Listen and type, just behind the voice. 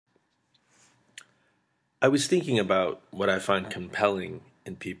I was thinking about what I find compelling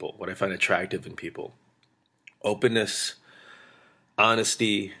in people, what I find attractive in people. Openness,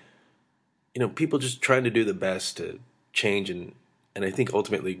 honesty, people just trying to do the best to change and I think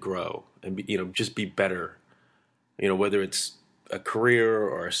ultimately grow and just be better. Whether it's a career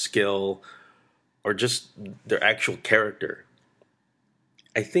or a skill or just their actual character.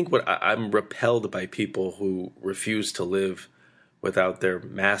 I think I'm repelled by people who refuse to live without their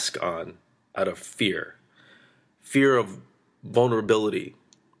mask on out of fear of vulnerability.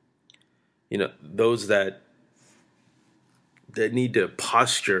 Those that need to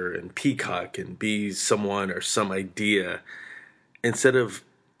posture and peacock and be someone or some idea instead of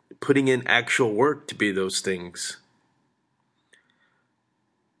putting in actual work to be those things.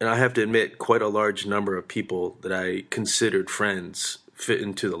 And I have to admit, quite a large number of people that I considered friends fit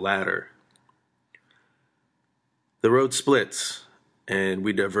into the latter. The road splits and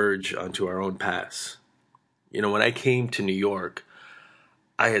we diverge onto our own paths. When I came to New York,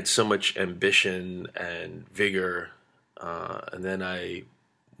 I had so much ambition and vigor. And then I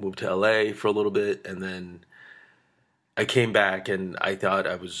moved to LA for a little bit. And then I came back and I thought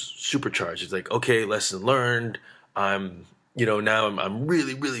I was supercharged. It's like, okay, lesson learned. Now I'm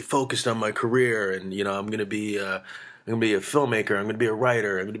really, really focused on my career. And, I'm going to be a filmmaker. I'm going to be a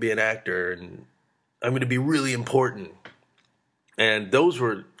writer. I'm going to be an actor. And I'm going to be really important. And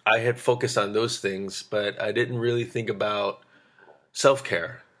I had focused on those things, but I didn't really think about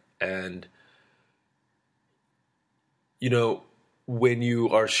self-care. And, when you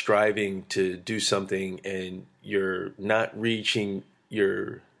are striving to do something and you're not reaching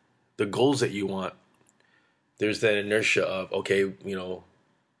the goals that you want, there's that inertia of, okay,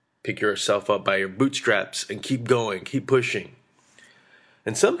 pick yourself up by your bootstraps and keep going, keep pushing.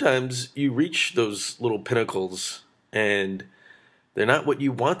 And sometimes you reach those little pinnacles and they're not what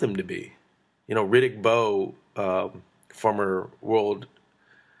you want them to be. Riddick Bowe, former world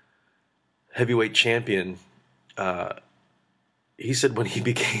heavyweight champion, he said when he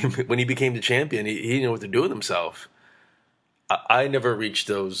became the champion, he didn't know what to do with himself. I never reached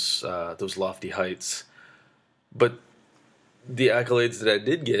those lofty heights, but the accolades that I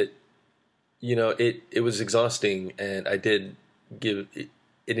did get, it was exhausting, and it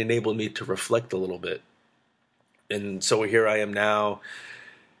enabled me to reflect a little bit. And so here I am now,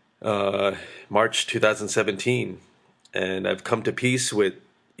 March 2017, and I've come to peace with,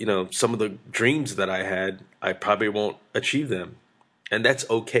 some of the dreams that I had. I probably won't achieve them, and that's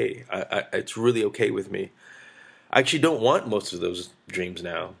okay. It's really okay with me. I actually don't want most of those dreams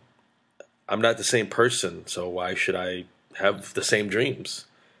now. I'm not the same person, so why should I have the same dreams?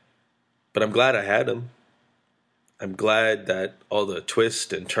 But I'm glad I had them. I'm glad that all the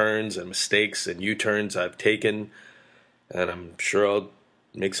twists and turns and mistakes and U-turns I've taken, and I'm sure I'll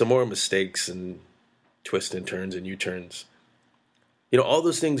make some more mistakes and twists and turns and U-turns. All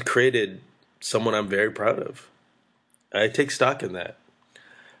those things created someone I'm very proud of. I take stock in that.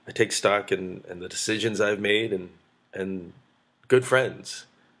 I take stock in the decisions I've made and good friends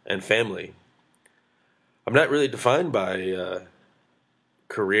and family. I'm not really defined by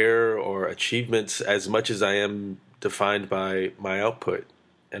career or achievements as much as I am defined by my output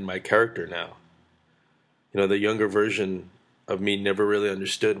and my character now. The younger version of me never really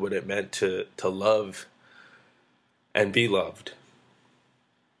understood what it meant to love and be loved.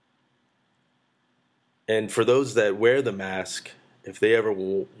 And for those that wear the mask, if they ever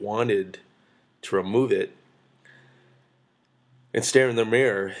wanted to remove it and stare in the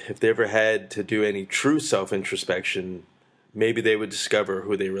mirror, if they ever had to do any true self-introspection, maybe they would discover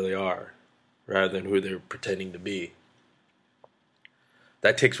who they really are rather than who they're pretending to be.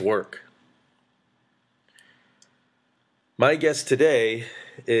 That takes work. My guest today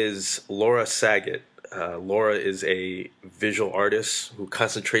is Laura Saget. Laura is a visual artist who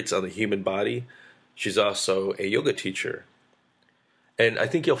concentrates on the human body. She's also a yoga teacher. And I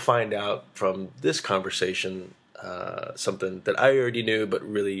think you'll find out from this conversation something that I already knew but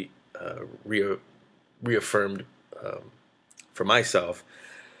really reaffirmed for myself.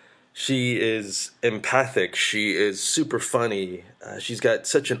 She is empathic. She is super funny. She's got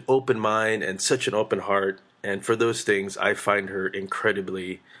such an open mind and such an open heart. And for those things, I find her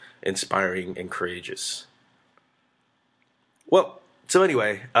incredibly inspiring and courageous. Well, so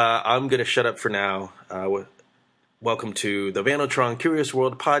anyway, I'm going to shut up for now. Welcome to the Vanotron Curious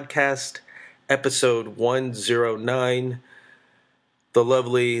World podcast, episode 109. The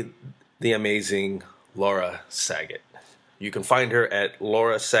lovely, the amazing Laura Saget. You can find her at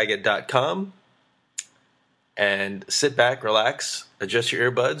laurasaget.com and sit back, relax, adjust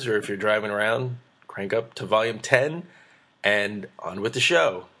your earbuds, or if you're driving around, crank up to volume 10 and on with the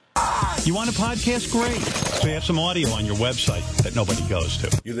show. You want a podcast? Great. We have some audio on your website that nobody goes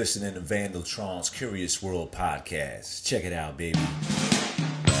to. You're listening to Vandaltron's Curious World Podcast. Check it out, baby.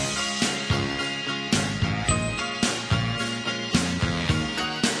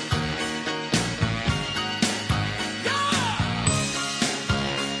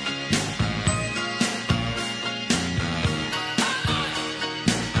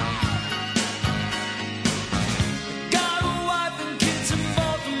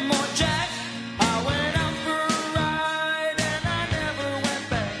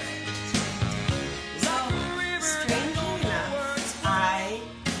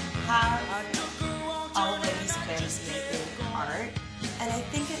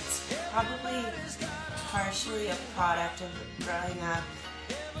 Partially a product of growing up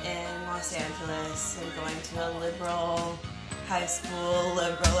in Los Angeles and going to a liberal high school,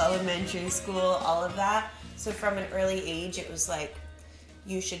 liberal elementary school, all of that. So from an early age, it was like,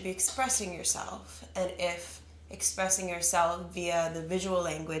 you should be expressing yourself. And if expressing yourself via the visual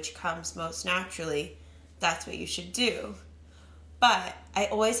language comes most naturally, that's what you should do. But I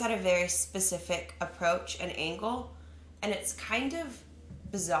always had a very specific approach and angle. And it's kind of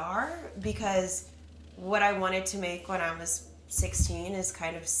bizarre because what I wanted to make when I was 16 is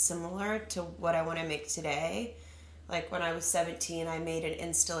kind of similar to what I want to make today. Like when I was 17, I made an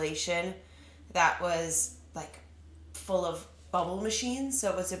installation that was like full of bubble machines. So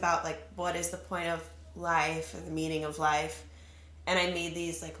it was about like, what is the point of life and the meaning of life? And I made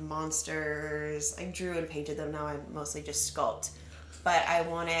these like monsters. I drew and painted them. Now I mostly just sculpt. But I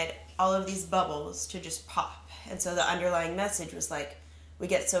wanted all of these bubbles to just pop. And so the underlying message was like, we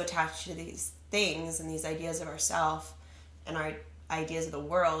get so attached to these things and these ideas of ourselves and our ideas of the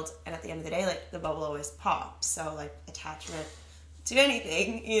world, and at the end of the day, like, the bubble always pops. So like attachment to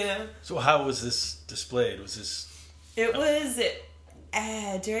anything, you know. So how was this displayed? Was this? It was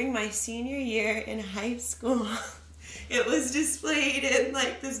during my senior year in high school. It was displayed in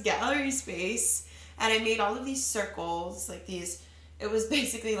like this gallery space, and I made all of these circles, like these. It was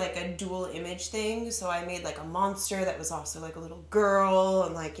basically like a dual image thing. So I made like a monster that was also like a little girl,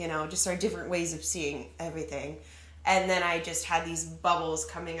 and like, you know, just our different ways of seeing everything. And then I just had these bubbles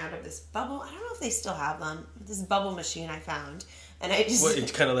coming out of this bubble. I don't know if they still have them. This bubble machine I found. And I just... What,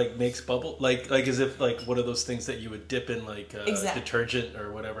 it kind of like makes bubble? Like as if like one of those things that you would dip in like detergent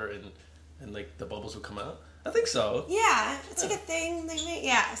or whatever, and like the bubbles would come out? I think so. Yeah, it's like a thing they make.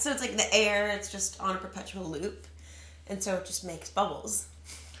 Yeah, so it's like the air, it's just on a perpetual loop. And so it just makes bubbles.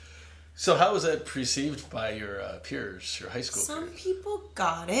 So how was that perceived by your peers, your high school Some peers? people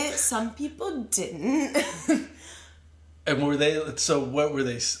got it, some people didn't. And were they? So what were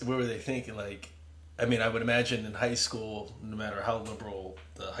they thinking? Like, I mean, I would imagine in high school, no matter how liberal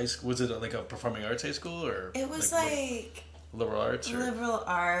the high school was, it like a performing arts high school, or It was like liberal arts? Or? Liberal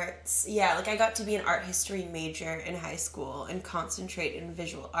arts. Yeah, like I got to be an art history major in high school and concentrate in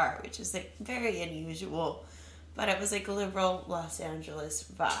visual art, which is like very unusual. But it was like a liberal Los Angeles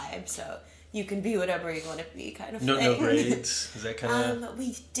vibe, so you can be whatever you want to be, kind of thing. No grades? Is that kind of...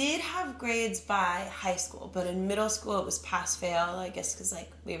 We did have grades by high school, but in middle school it was pass-fail, I guess, because like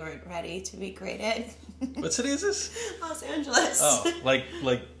we weren't ready to be graded. What city is this? Los Angeles. Oh, like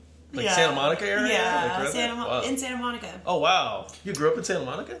yeah. Santa Monica area? Yeah, Like in Santa Monica. Oh, wow. You grew up in Santa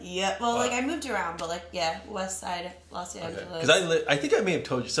Monica? Yeah, well, like I moved around, but like, yeah, west side Los Angeles. Because I think I may have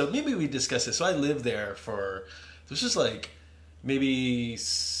told you, so maybe we discussed this. So I lived there for, this was like maybe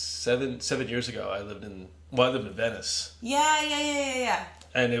seven years ago. I lived in Venice. Yeah.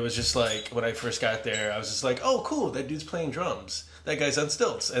 And it was just like, when I first got there, I was just like, oh, cool, that dude's playing drums. That guy's on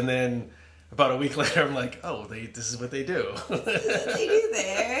stilts. And then about a week later, I'm like, oh, this is what they do. They do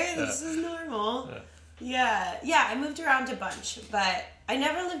there. This is normal. Yeah, I moved around a bunch, but I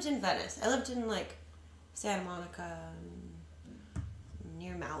never lived in Venice. I lived in, like, Santa Monica,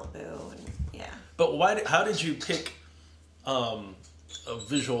 near Malibu, and yeah. But how did you pick a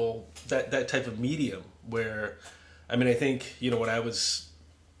visual, that type of medium where, I mean, I think, when I was,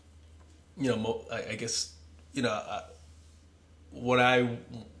 I guess, when I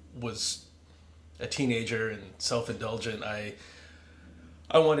was a teenager and self-indulgent, I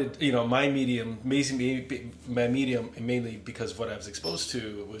wanted, my medium, mainly because of what I was exposed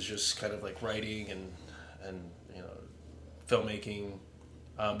to, was just kind of like writing and filmmaking.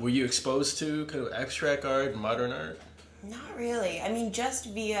 Were you exposed to kind of abstract art and modern art? Not really. I mean, just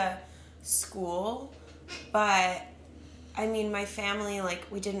via school, but I mean, my family, like,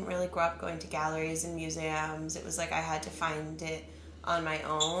 we didn't really grow up going to galleries and museums. It was like I had to find it on my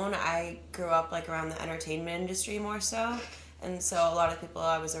own. I grew up like around the entertainment industry more so, and so a lot of people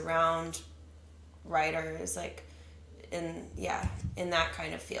I was around, writers, like in that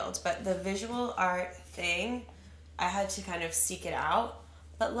kind of field. But the visual art thing, I had to kind of seek it out.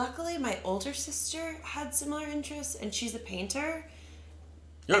 But luckily, my older sister had similar interests, and she's a painter.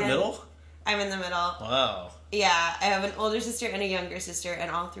 You're middle? I'm in the middle. Wow. Yeah, I have an older sister and a younger sister,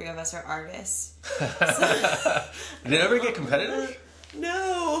 and all three of us are artists. Did it ever get competitive?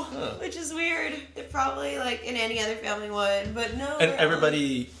 No, which is weird. It probably, like, in any other family would, but no. And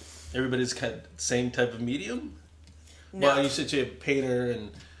everybody's kind of same type of medium? No. Well, you said you're a painter,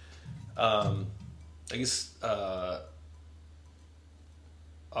 and I guess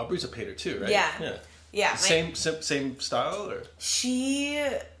Aubrey's a painter too, right? Yeah. Yeah. Same style, or? She,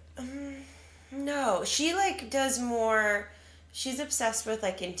 no, she, like, does more, she's obsessed with,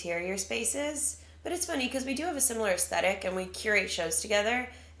 like, interior spaces, but it's funny because we do have a similar aesthetic and we curate shows together,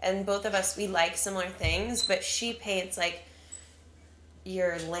 and both of us, we like similar things, but she paints, like,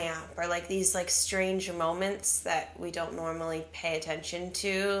 your lamp, or, like, these, like, strange moments that we don't normally pay attention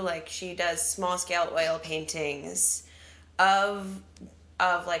to. Like, she does small-scale oil paintings of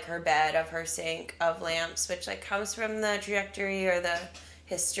like, her bed, of her sink, of lamps, which, like, comes from the trajectory or the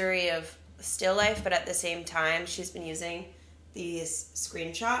history of still life, but at the same time, she's been using these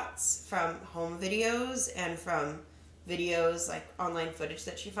screenshots from home videos and from videos, like, online footage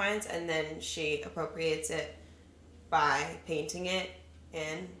that she finds, and then she appropriates it by painting it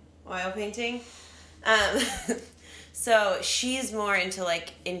in oil painting. So she's more into,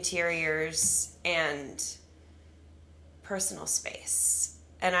 like, interiors and personal space,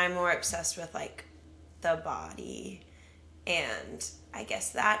 and I'm more obsessed with, like, the body and, I guess,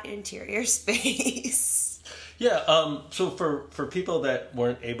 that interior space. Yeah, so for people that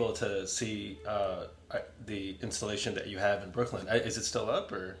weren't able to see the installation that you have in Brooklyn, is it still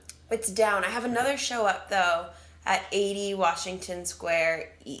up, or? It's down. I have another show up, though, at 80 Washington Square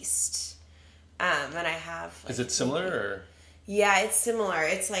East. And I have... Like, is it similar, or? Yeah, it's similar.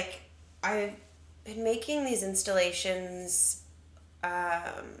 It's like, I've been making these installations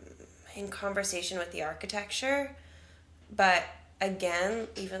in conversation with the architecture, but again,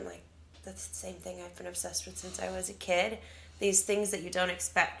 even, like, that's the same thing I've been obsessed with since I was a kid. These things that you don't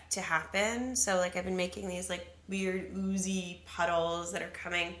expect to happen. So, like, I've been making these, like, weird oozy puddles that are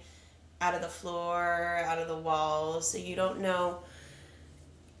coming out of the floor, out of the walls. So you don't know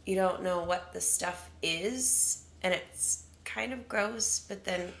what the stuff is, and it's kind of gross, but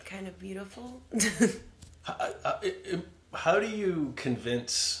then kind of beautiful. How do you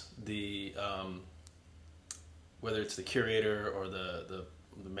convince the whether it's the curator or the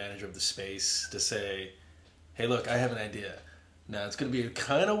manager of the space to say, hey, look, I have an idea. Now, it's going to be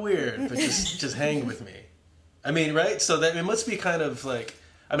kind of weird, but just hang with me. I mean, right? So that it must be kind of like,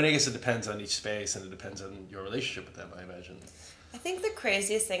 I mean, I guess it depends on each space, and it depends on your relationship with them, I imagine. I think the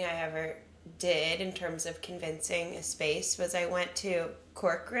craziest thing I ever did in terms of convincing a space was I went to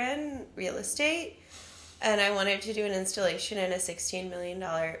Corcoran Real Estate, and I wanted to do an installation in a $16 million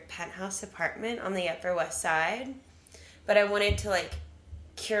penthouse apartment on the Upper West Side. But I wanted to, like,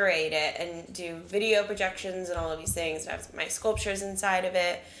 curate it and do video projections and all of these things, and have my sculptures inside of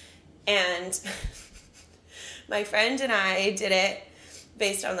it. And my friend and I did it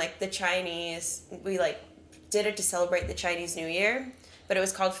based on, like, the Chinese. We, like, did it to celebrate the Chinese New Year, but it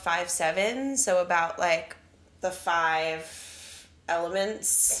was called 5-7, so about, like, the 5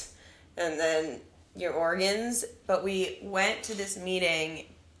 elements and then your organs. But we went to this meeting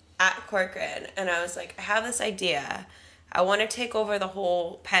at Corcoran, and I was like, I have this idea. I want to take over the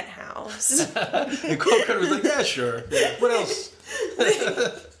whole penthouse. And Corcoran was like, yeah, sure. Yeah. What else?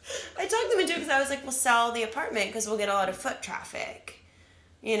 I talked them into it because I was like, we'll sell the apartment because we'll get a lot of foot traffic.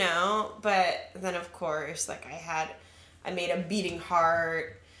 You know? But then, of course, like, I made a beating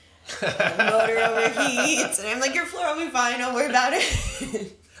heart. The motor overheats. And I'm like, your floor will be fine. Don't worry about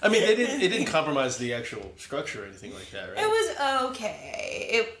it. I mean, it didn't compromise the actual structure or anything like that, right? It was okay.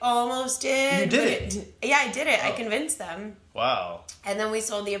 It almost did. You did it? Yeah, I did it. Oh. I convinced them. Wow. And then we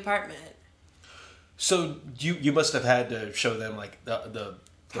sold the apartment. So you must have had to show them, like, the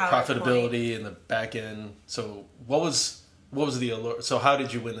profitability and the back end. So what was the allure? So how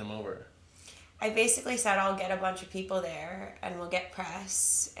did you win them over? I basically said, I'll get a bunch of people there, and we'll get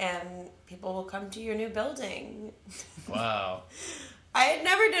press, and people will come to your new building. Wow. I had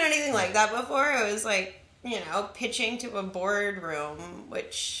never done anything like that before. It was like, you know, pitching to a boardroom,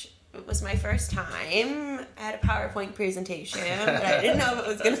 which was my first time. I had a PowerPoint presentation, but I didn't know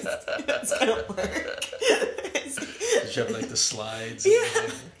if it was gonna work. Did you have, like, the slides? Yeah.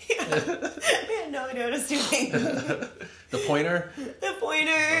 I had no idea what I was doing. The pointer? The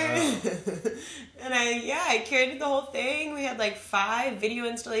pointer. Wow. And I curated the whole thing. We had, like, 5 video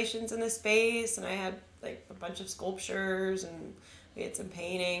installations in the space, and I had like a bunch of sculptures, and we had some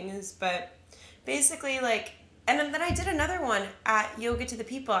paintings, but basically like, and then I did another one at Yoga to the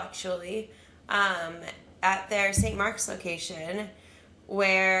People, actually, at their St. Mark's location,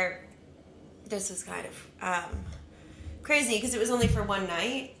 where this was kind of crazy because it was only for one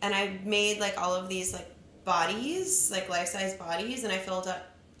night, and I made like all of these like bodies, like life-size bodies, and I filled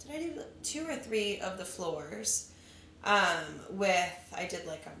up, did I do 2 or 3 of the floors I did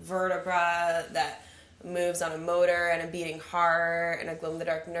like a vertebra that moves on a motor and a beating heart and a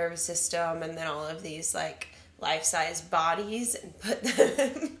glow-in-the-dark nervous system, and then all of these like life-size bodies, and put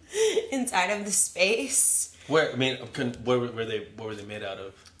them inside of the space. What were they made out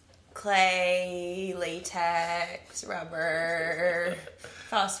of? Clay, latex, rubber,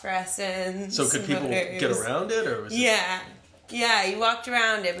 phosphorescence. So could people get around it, or was it? Yeah, you walked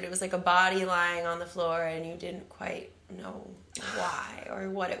around it, but it was like a body lying on the floor, and you didn't quite know why or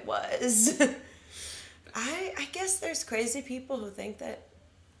what it was. I guess there's crazy people who think that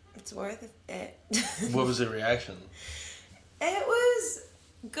it's worth it. What was the reaction? It was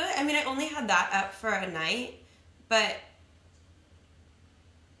good. I mean, I only had that up for a night, but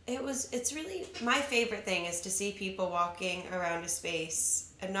it's really, my favorite thing is to see people walking around a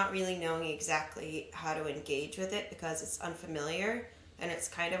space and not really knowing exactly how to engage with it because it's unfamiliar and it's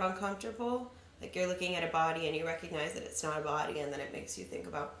kind of uncomfortable. Like, you're looking at a body and you recognize that it's not a body, and then it makes you think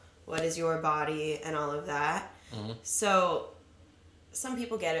about what is your body and all of that. Mm-hmm. So some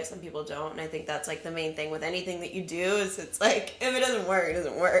people get it, some people don't, and I think that's like the main thing with anything that you do is it's like, if it doesn't work, it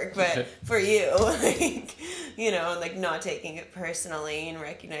doesn't work. But for you, like, you know, like not taking it personally and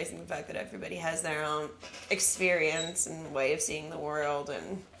recognizing the fact that everybody has their own experience and way of seeing the world,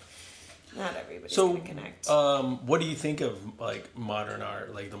 and not everybody's going to connect. What do you think of like modern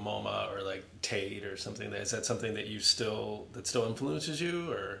art, like the MoMA or like Tate or something? Is that something that still influences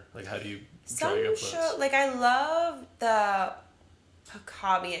you, or like how do you draw your influence? Like, I love the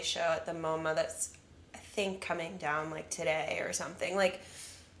hobbyist show at the MoMA that's, I think, coming down like today or something. Like,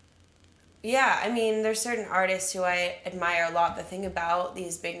 yeah, I mean, there's certain artists who I admire a lot. The thing about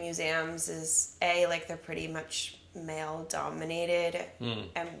these big museums is, like, they're pretty much male dominated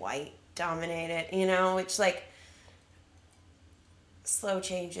and white dominated, you know, which, like, slow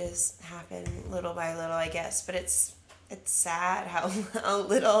changes happen little by little, I guess, but it's sad how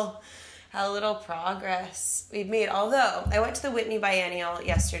little progress we've made. Although I went to the Whitney Biennial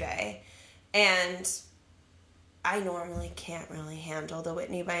yesterday, and I normally can't really handle the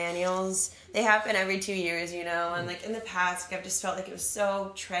Whitney Biennials. They happen every 2 years, you know, and like in the past, I've just felt like it was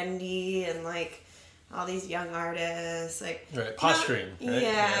so trendy and like all these young artists, like right, posturing, right?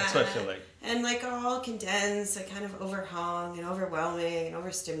 Yeah, that's what I feel like. And like all condensed, like kind of overhung and overwhelming and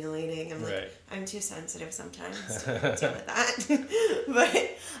overstimulating. I'm like, right. I'm too sensitive sometimes to deal with that.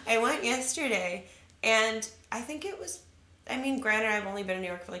 But I went yesterday, and I think it was, I mean, granted, I've only been in New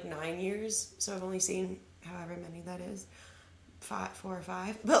York for like 9 years, so I've only seen however many that is, 4 or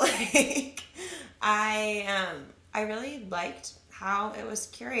 5. But like, I really liked how it was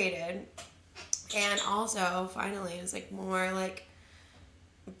curated. And also, finally, it was like more like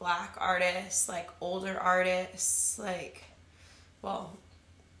Black artists, like older artists, like, well,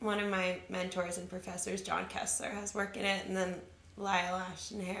 one of my mentors and professors, John Kessler, has work in it, and then Lyle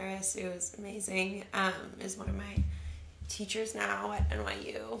Ashton Harris, who is amazing, is one of my teachers now at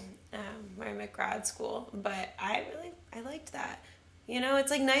NYU, where I'm at grad school. But I liked that. You know,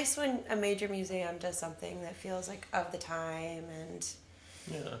 it's like nice when a major museum does something that feels like of the time. And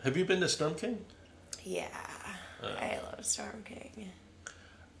yeah, have you been to Storm King? Yeah, I love Storm King.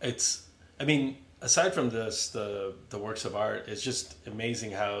 It's, I mean, aside from this, the works of art, it's just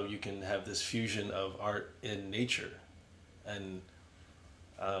amazing how you can have this fusion of art in nature, and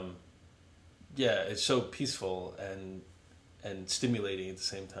yeah, it's so peaceful and stimulating at the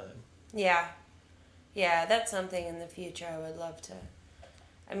same time. Yeah, that's something in the future I would love to.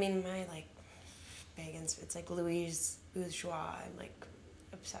 I mean, my like it's like Louise Bourgeois. I'm like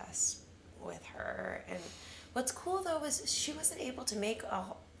obsessed with her, and what's cool though is she wasn't able to make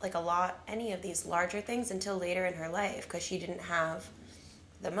any of these larger things until later in her life because she didn't have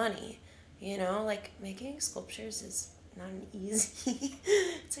the money, you know, like making sculptures is not an easy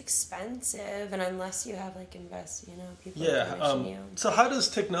it's expensive, and unless you have like people commission you. So how does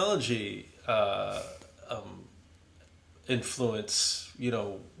technology influence, you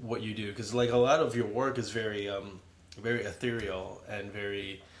know, what you do? Because like a lot of your work is very very ethereal and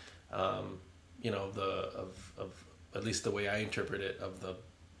very you know, of at least the way I interpret it, of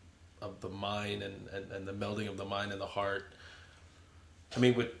the mind and the melding of the mind and the heart. I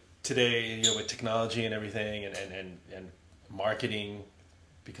mean, with today, you know, with technology and everything and marketing,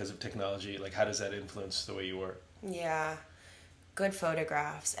 because of technology? Like, how does that influence the way you work? Yeah. Good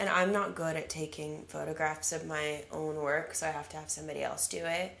photographs. And I'm not good at taking photographs of my own work, so I have to have somebody else do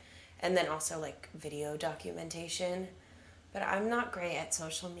it. And then also like video documentation. But I'm not great at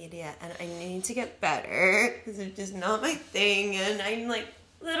social media, and I need to get better because it's just not my thing. And I'm like,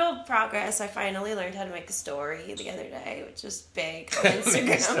 little progress. I finally learned how to make a story the other day, which is big on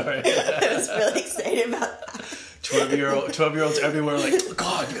Instagram. I was really excited about that. 12-year-olds everywhere are like,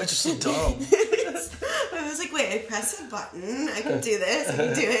 God, you guys are so dumb. I was like, wait, I press a button. I can do this. I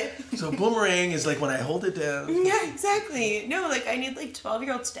can do it. So boomerang is like when I hold it down. Yeah, exactly. No, like I need like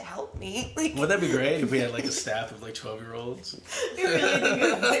 12-year-olds to help me. Like, Wouldn't that be great if we had like a staff of like 12-year-olds? I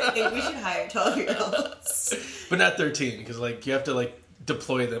really think we should hire 12-year-olds. But not 13, because like you have to like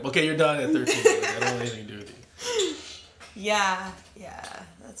deploy them. Okay, you're done at 13. Like, I don't have anything to do with you. Yeah.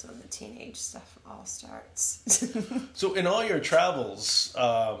 That's when the teenage stuff all starts. So in all your travels,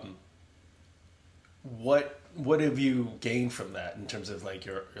 what have you gained from that in terms of like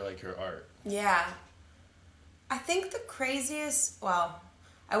your art? Yeah. I think the craziest, well,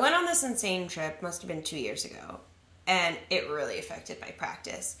 I went on this insane trip, must have been 2 years ago, and it really affected my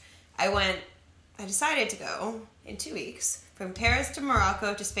practice. I decided to go in 2 weeks from Paris to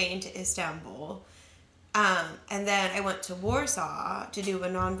Morocco to Spain to Istanbul. And then I went to Warsaw to do a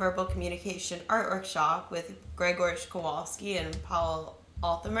nonverbal communication art workshop with Grzegorz Kowalski and Paul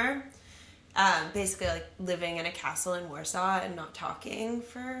Althamer. Basically like living in a castle in Warsaw and not talking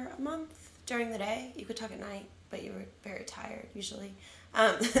for a month during the day. You could talk at night, but you were very tired usually.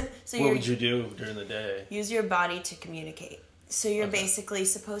 So what would you do during the day? Use your body to communicate. So you're basically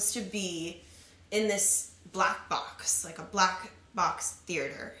supposed to be in this black box, like a black box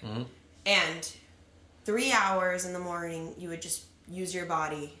theater. Mm-hmm. And 3 hours in the morning, you would just use your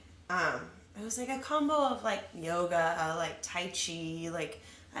body. It was like a combo of like yoga, like Tai Chi, like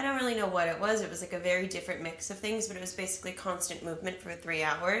I don't really know what it was. It was like a very different mix of things, but it was basically constant movement for 3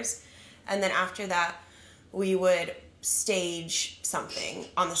 hours. And then after that, we would stage something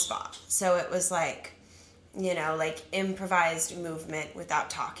on the spot. So it was like, you know, like improvised movement without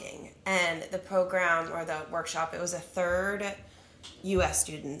talking. And the program or the workshop, it was a third U.S.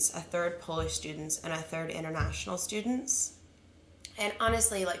 students, a third Polish students, and a third international students. And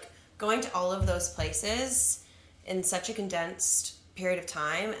honestly, like going to all of those places in such a condensed period of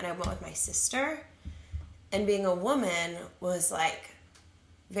time, and I went with my sister, and being a woman was like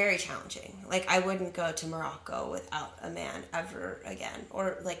very challenging. Like I wouldn't go to Morocco without a man ever again,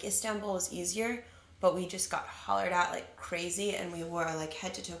 or like Istanbul was easier, but we just got hollered at like crazy, and we wore like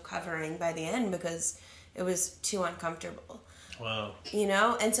head to toe covering by the end because it was too uncomfortable. Wow. You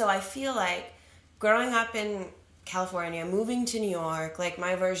know? And so I feel like growing up in California, moving to New York, like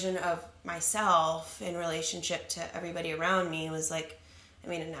my version of myself in relationship to everybody around me was like, I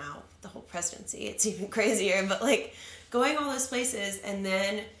mean, and now the whole presidency, it's even crazier, but like going all those places and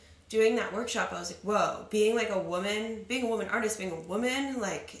then doing that workshop, I was like, whoa, being like a woman, being a woman artist, being a woman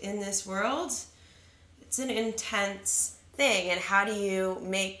like in this world, it's an intense thing. And how do you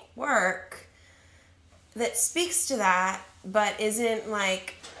make work that speaks to that but isn't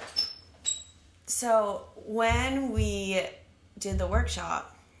like... So when we did the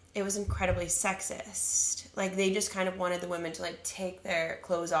workshop, it was incredibly sexist. Like they just kind of wanted the women to like take their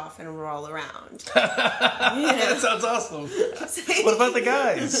clothes off and roll around. You know? That sounds awesome. What about the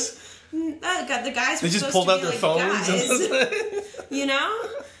guys? The guys they were just supposed pulled to out be their like phones. Guys. You know?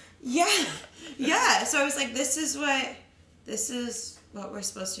 Yeah. So I was like, this is what we're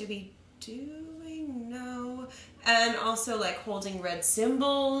supposed to be doing? No. And also like holding red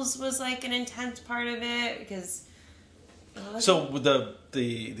symbols was like an intense part of it because... So the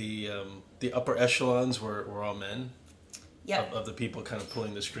upper echelons were all men? Yep. Of the people kind of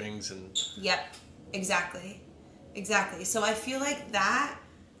pulling the strings and... Yep. Exactly. So I feel like that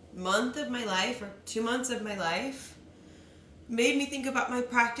month of my life or 2 months of my life made me think about my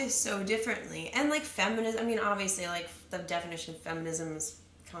practice so differently. And like feminism, I mean, obviously like the definition of feminism is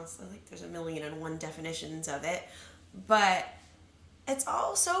constantly like there's 1,000,001 definitions of it, but it's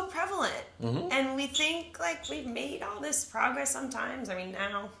all so prevalent. Mm-hmm. And we think like we've made all this progress sometimes. I mean,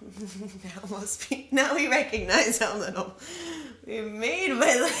 now we recognize how little we've made,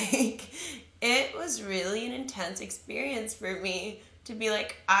 but like it was really an intense experience for me to be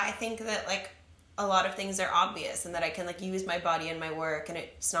like, I think that like a lot of things are obvious and that I can like use my body in my work and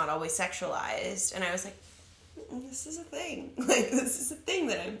it's not always sexualized. And I was like, this is a thing. Like this is a thing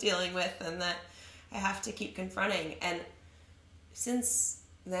that I'm dealing with and that I have to keep confronting. And since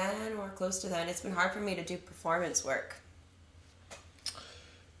then or close to then, it's been hard for me to do performance work.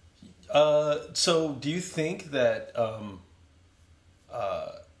 So do you think that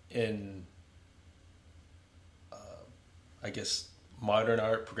in I guess modern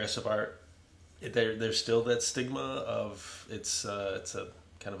art, progressive art, there's still that stigma of it's a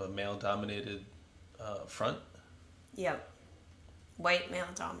kind of a male dominated front. Yep. White male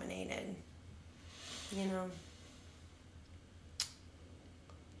dominated. You know.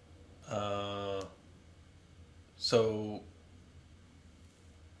 So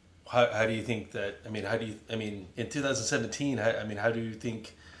how do you think that? I mean, in 2017, how do you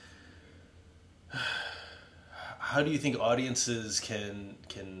think? How do you think audiences can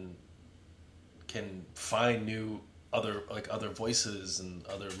find new other voices and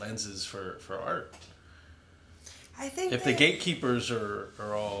other lenses for art? I think if the gatekeepers are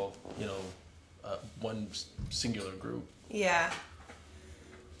all one singular group. Yeah.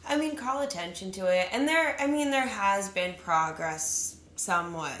 I mean, call attention to it, and there has been progress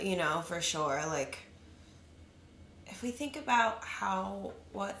somewhat, for sure. Like, if we think about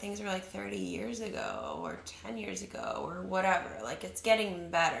what things were like 30 years ago or 10 years ago or whatever, like, it's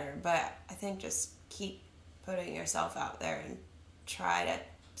getting better, but I think just keep putting yourself out there and try to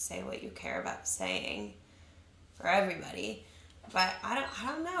say what you care about saying for everybody. But I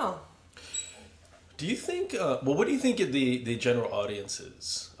don't know. Do you think? What do you think of the general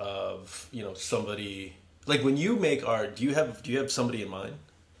audiences of somebody like when you make art? Do you have somebody in mind?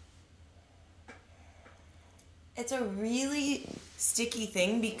 It's a really sticky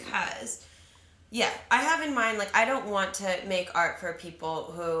thing because, yeah, I have in mind, like, I don't want to make art for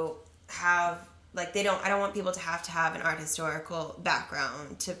people who have, like, I don't want people to have an art historical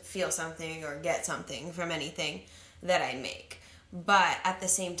background to feel something or get something from anything that I make. But at the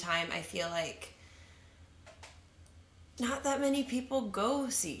same time, I feel like not that many people go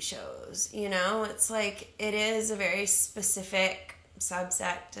see shows, It's like, it is a very specific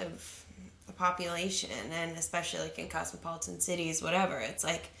subsect of the population, and especially like in cosmopolitan cities, whatever. It's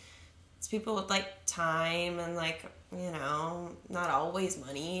like, it's people with like time and like, not always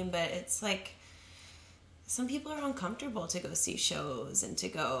money, but it's like some people are uncomfortable to go see shows and to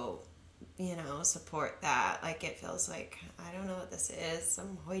go, support that. Like, it feels like, I don't know what this is,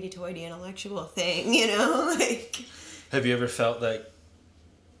 some hoity-toity intellectual thing, like. Have you ever felt like,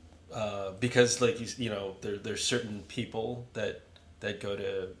 because like there's certain people that go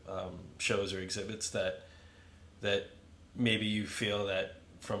to shows or exhibits that maybe you feel that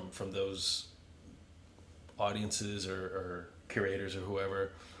from those audiences or curators or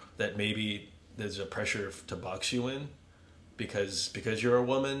whoever, that maybe there's a pressure to box you in because you're a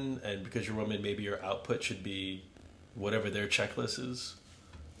woman, and because you're a woman, maybe your output should be whatever their checklist is.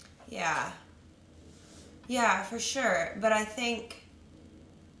 Yeah, for sure. But I think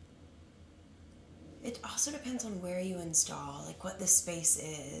it also depends on where you install, like what the space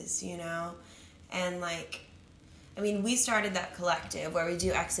is, And like, I mean, we started that collective where we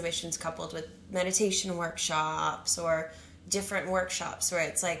do exhibitions coupled with meditation workshops or different workshops where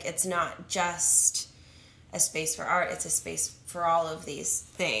it's like, it's not just a space for art, it's a space for all of these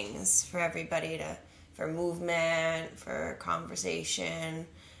things, for everybody for movement, for conversation,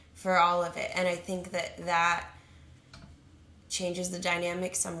 for all of it. And I think that changes the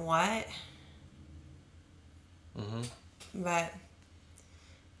dynamic somewhat. Mm-hmm. But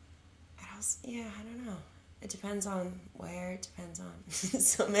I don't know. It depends on where, it depends on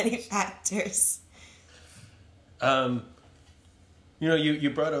so many factors. You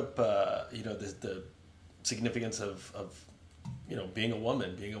brought up the significance of being a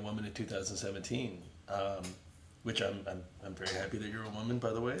woman in 2017. Which I'm very happy that you're a woman,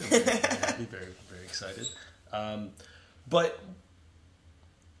 by the way. I'm very, very happy, very, very excited. But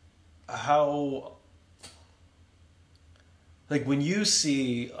how, like, when you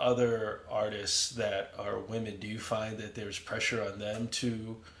see other artists that are women, do you find that there's pressure on them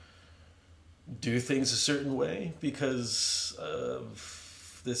to do things a certain way because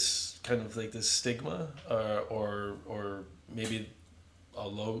of this kind of like this stigma, or maybe a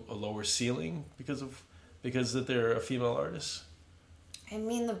lower ceiling because that they're a female artist? I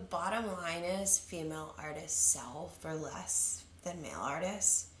mean, the bottom line is female artists sell for less than male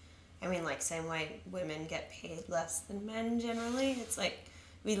artists. I mean, like, same way women get paid less than men generally. It's like,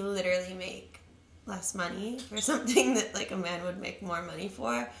 we literally make less money for something that, like, a man would make more money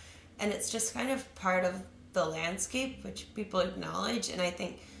for. And it's just kind of part of the landscape, which people acknowledge. And I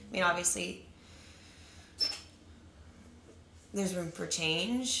think, obviously, there's room for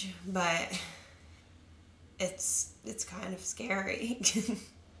change, but it's kind of scary.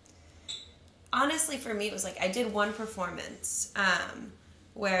 Honestly, for me, it was like I did one performance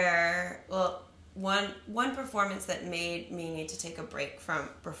where, well, one performance that made me need to take a break from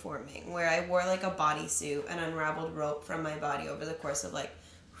performing, where I wore like a bodysuit and unraveled rope from my body over the course of like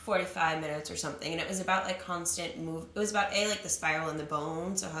 45 minutes or something, and it was about like constant move. It was about like the spiral in the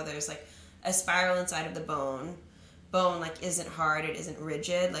bone, so how there's like a spiral inside of the bone like isn't hard, it isn't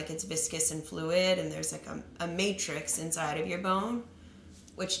rigid, like it's viscous and fluid, and there's like a matrix inside of your bone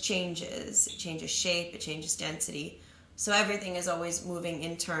which changes. It changes shape, it changes density, so everything is always moving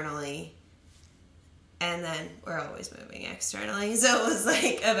internally, and then we're always moving externally. So it was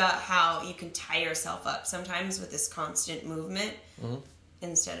like about how you can tie yourself up sometimes with this constant movement,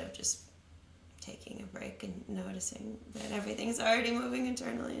 instead of just taking a break and noticing that everything's already moving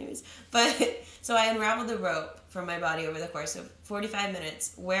internally anyways. But so I unraveled the rope from my body over the course of 45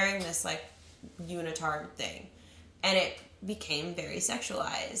 minutes wearing this like unitard thing, and it became very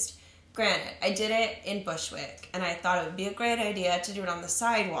sexualized. Granted, I did it in Bushwick, and I thought it would be a great idea to do it on the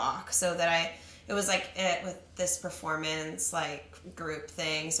sidewalk, so that it was like it with this performance like group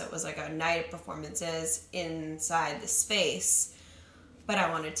thing, so it was like a night of performances inside the space. But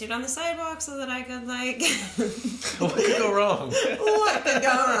I wanted to do it on the sidewalk so that I could, like... What could go wrong? What could go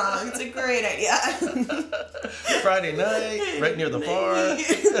wrong? It's a great idea. Friday night, right near the bar.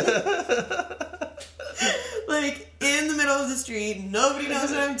 Like, in the middle of the street, nobody knows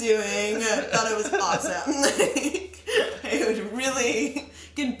what I'm doing. I thought it was awesome. Like, it would really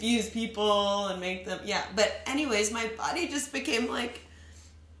confuse people and make them... Yeah, but anyways, my body just became, like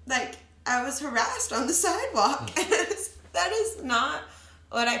I was harassed on the sidewalk. That is not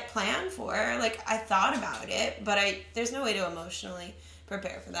what I planned for. Like, I thought about it, but there's no way to emotionally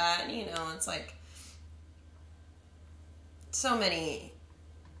prepare for that. You know, it's like so many,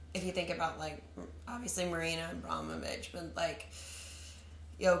 if you think about, like, obviously Marina Abramovich, but, like,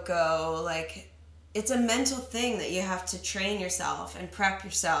 Yoko, like, it's a mental thing that you have to train yourself and prep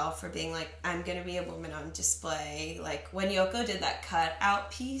yourself for being like, I'm going to be a woman on display. Like, when Yoko did that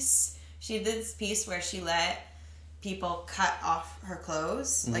cut-out piece, she did this piece where she let people cut off her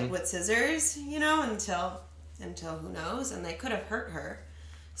clothes, like with scissors, you know, until who knows, and they could have hurt her.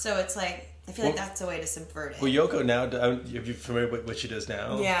 So it's like, I feel like that's a way to subvert it. Well, Yoko now, if you're familiar with what she does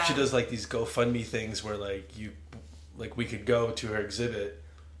now, yeah. She does like these GoFundMe things where we could go to her exhibit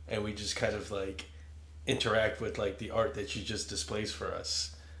and we just kind of like interact with like the art that she just displays for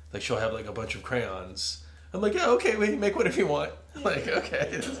us. Like, she'll have like a bunch of crayons. I'm like, yeah, okay, we make whatever you want. Like,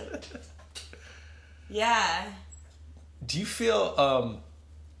 okay. Yeah. Do you feel,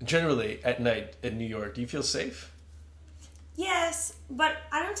 generally at night in New York, do you feel safe? Yes, but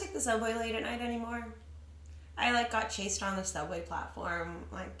I don't take the subway late at night anymore. I, like, got chased on the subway platform,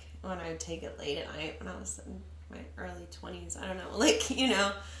 like, when I would take it late at night when I was in my early 20s. I don't know. Like, you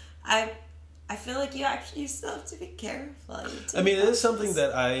know, I feel like you still have to be careful. I mean, it is something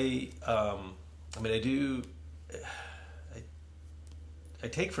that I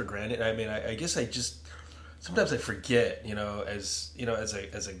take for granted. I mean, I guess I just... Sometimes I forget, you know, as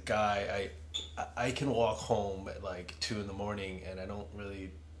a guy, I can walk home at like 2 a.m. and I don't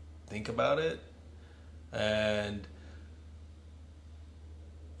really think about it. And,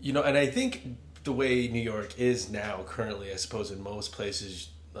 you know, and I think the way New York is now currently, I suppose in most places,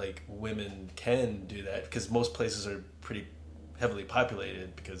 like, women can do that because most places are pretty heavily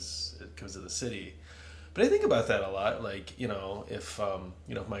populated because of the city. But I think about that a lot. Like, you know, if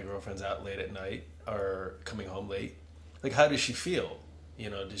my girlfriend's out late at night or coming home late, like, how does she feel? You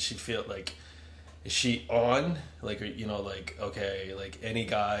know, does she feel like, is she on? Like, you know, like, okay, like any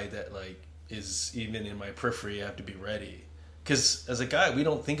guy that like is even in my periphery, I have to be ready. Because as a guy, we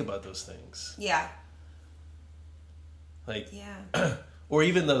don't think about those things. Yeah. Like, yeah. Or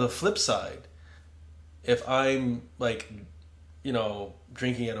even the flip side, if I'm like, you know,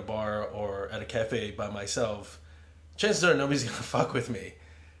 drinking at a bar or at a cafe by myself, chances are nobody's gonna fuck with me.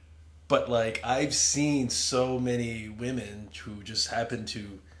 But like, I've seen so many women who just happen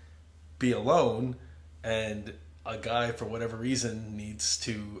to be alone, and a guy for whatever reason needs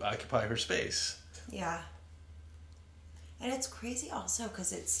to occupy her space. Yeah. And it's crazy also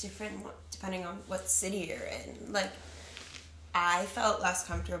because it's different depending on what city you're in. Like, I felt less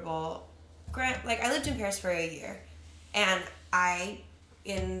comfortable. Like, I lived in Paris for a year, and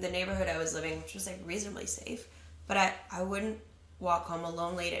in the neighborhood I was living, which was like reasonably safe, but I wouldn't walk home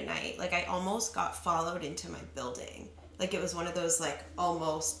alone late at night. Like, I almost got followed into my building. Like, it was one of those like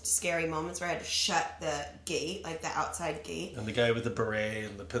almost scary moments where I had to shut the gate, like the outside gate. And the guy with the beret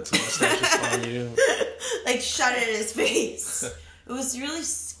and the pencil mustache is on you. Like, shut it in his face. It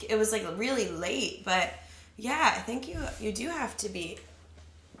was like really late, but yeah, I think you do have to be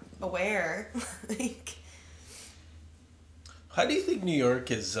aware. Like, how do you think New York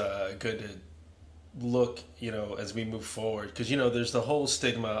is good at look, as we move forward? Because, there's the whole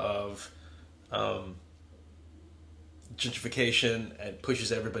stigma of gentrification and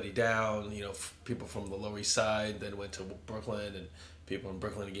pushes everybody down. People from the Lower East Side then went to Brooklyn, and people in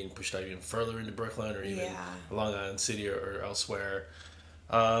Brooklyn are getting pushed out even further into Brooklyn or even Long Island City or elsewhere.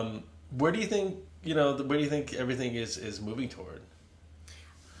 Where do you think, everything is moving toward?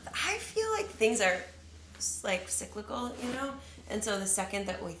 I feel like things are like cyclical, and so the second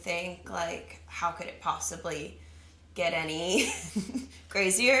that we think like, how could it possibly get any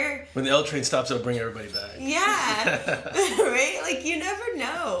crazier? When the L train stops, it'll bring everybody back. Yeah, right? Like, you never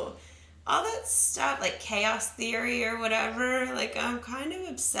know. All that stuff, like chaos theory or whatever, like, I'm kind of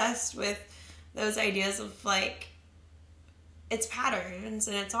obsessed with those ideas of, like, it's patterns,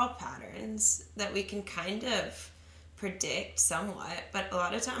 and it's all patterns that we can kind of predict somewhat, but a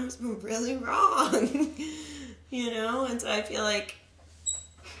lot of times we're really wrong, And so I feel like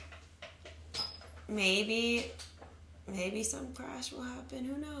maybe some crash will happen.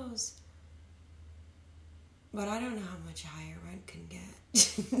 Who knows? But I don't know how much higher rent can get.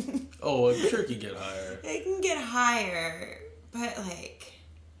 Oh, I'm sure it can get higher. It can get higher, but like,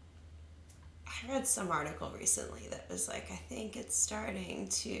 I read some article recently that was like, I think it's starting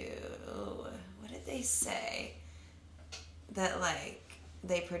to, what did they say? That like,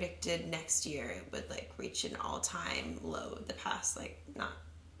 they predicted next year it would like reach an all-time low the past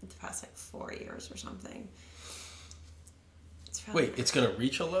 4 years or something. Wait, it's going to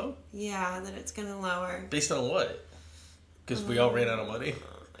reach a low? Yeah, that it's going to lower. Based on what? Because we all ran out of money?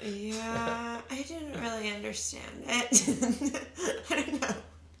 Yeah, I didn't really understand it. I don't know.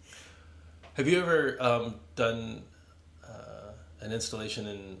 Have you ever done an installation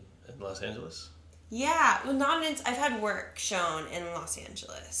in Los Angeles? Yeah, well, I've had work shown in Los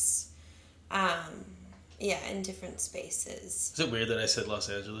Angeles. In different spaces. Is it weird that I said Los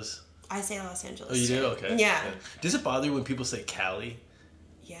Angeles? I say Los Angeles. Oh, you do? Okay. Yeah. Does it bother you when people say Cali?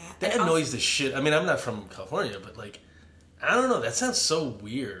 Yeah. That annoys the shit. I mean, I'm not from California, but like, I don't know. That sounds so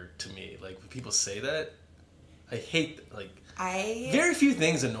weird to me. Like, when people say that, I hate, very few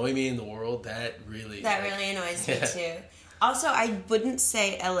things annoy me in the world. That really annoys me too. Also, I wouldn't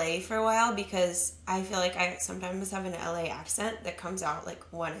say LA for a while because I feel like I sometimes have an LA accent that comes out like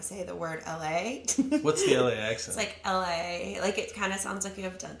when I say the word LA. What's the LA accent? It's like LA. Like, it kind of sounds like you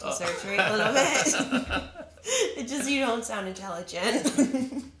have dental surgery a little bit. It just, you don't sound intelligent.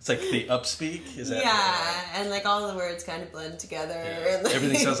 It's like the upspeak? Is that and like all the words kind of blend together. Yeah. And like,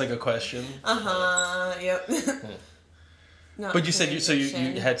 everything sounds like a question. Yep. But you said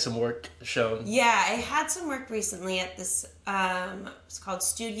you had some work shown. Yeah, I had some work recently at this, it's called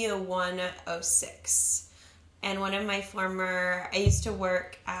Studio 106. And one of my I used to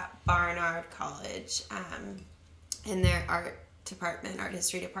work at Barnard College in their art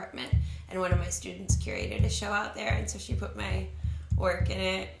history department. And one of my students curated a show out there. And so she put my work in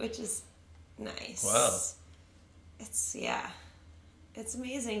it, which is nice. Wow. It's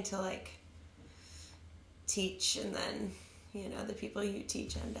amazing to like teach and then, the people you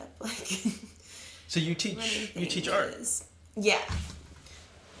teach end up like. So you teach art. Yeah.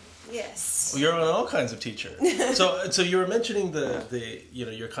 Yes. Well, you're on all kinds of teacher. So you were mentioning the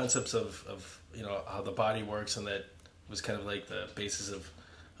your concepts of how the body works, and that was kind of like the basis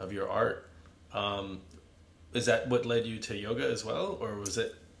of your art. Is that what led you to yoga as well, or was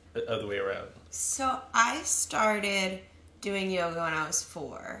it the other way around? So I started doing yoga when I was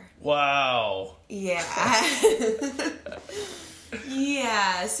 4. Wow. Yeah.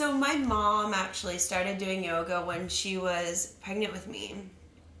 Yeah. So my mom actually started doing yoga when she was pregnant with me.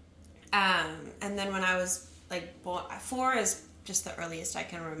 And then when I was like 4 is just the earliest I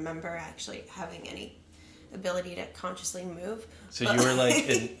can remember actually having any ability to consciously move. So you were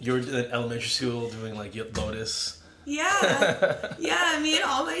like you were in elementary school doing like Lotus. Yeah, me and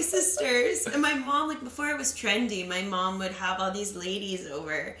all my sisters. And my mom, like, before it was trendy, my mom would have all these ladies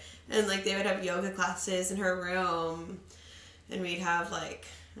over. And, like, they would have yoga classes in her room. And we'd have, like,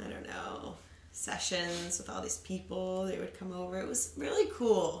 I don't know, sessions with all these people. They would come over. It was really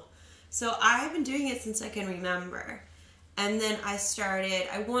cool. So I've been doing it since I can remember. And then I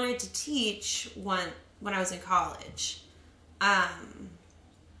wanted to teach when I was in college. I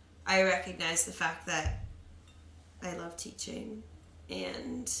recognized the fact that I love teaching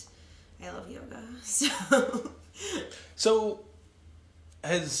and I love yoga. So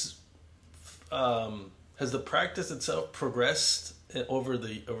has the practice itself progressed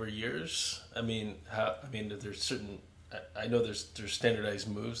over years? I mean, there's certain. I know there's standardized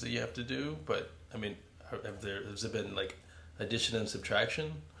moves that you have to do, but I mean, has there been like addition and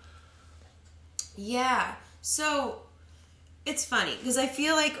subtraction? Yeah. So It's funny because I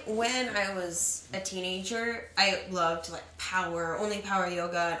feel like when I was a teenager, I loved like only power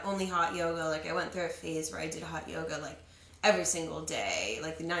yoga and only hot yoga. Like I went through a phase where I did hot yoga like every single day,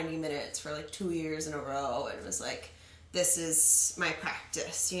 like 90 minutes for like 2 years in a row. And it was like, this is my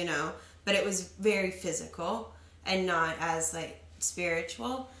practice, you know? But it was very physical and not as like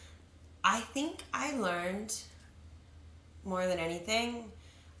spiritual. I think I learned more than anything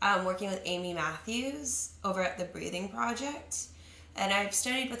working with Amy Matthews over at the Breathing Project. And I've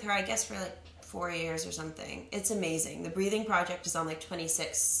studied with her, I guess, for like 4 years or something. It's amazing. The Breathing Project is on like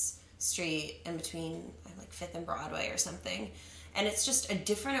 26th Street in between like 5th and Broadway or something. And it's just a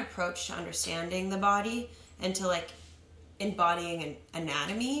different approach to understanding the body and to like embodying an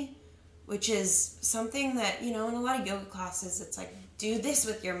anatomy, which is something that, you know, in a lot of yoga classes, it's like, do this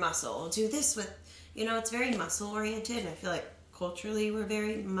with your muscle, do this with, you know, it's very muscle oriented. And I feel like culturally we're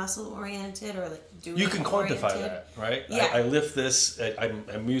very muscle oriented or like doing. You can quantify that, right? Yeah. I lift this.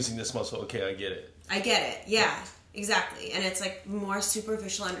 I'm using this muscle. Okay, I get it. I get it. Yeah, exactly. And it's like more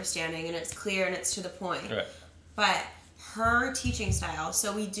superficial understanding, and it's clear and it's to the point. Right. But her teaching style.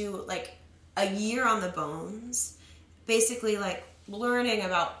 So we do like a year on the bones, basically like learning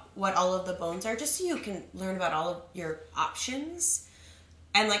about what all of the bones are, just so you can learn about all of your options.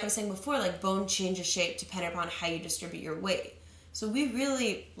 And like I was saying before, like bone changes shape depending upon how you distribute your weight. So we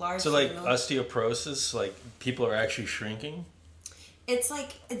really largely... So like osteoporosis, like people are actually shrinking? It's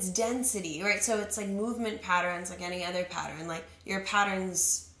like, it's density, right? So it's like movement patterns like any other pattern. Like your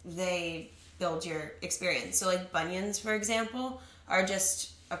patterns, they build your experience. So like bunions, for example, are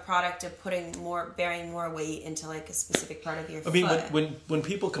just a product of bearing more weight into like a specific part of your foot. I mean, when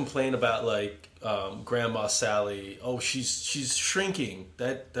people complain about like Grandma Sally, oh, she's shrinking,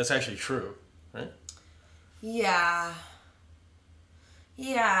 that's actually true, right? Yeah.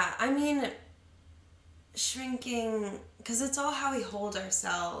 Yeah, I mean, shrinking, because it's all how we hold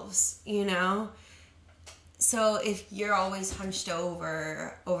ourselves, you know? So if you're always hunched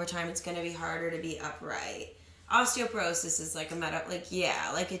over time, it's going to be harder to be upright. Osteoporosis is like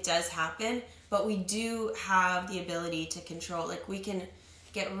it does happen, but we do have the ability to control, like we can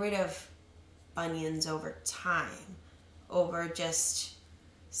get rid of bunions over time, over just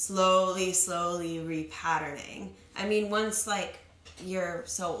slowly repatterning. I mean, once like you're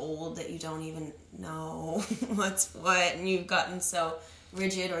so old that you don't even know what's what, and you've gotten so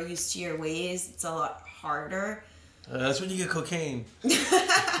rigid or used to your ways, it's a lot harder. That's when you get cocaine.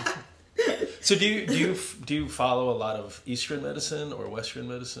 So do you follow a lot of Eastern medicine or Western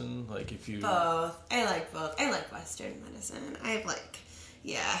medicine? Like if you both, I like both. I like Western medicine. I had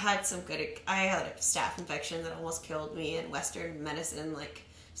a staph infection that almost killed me, and Western medicine like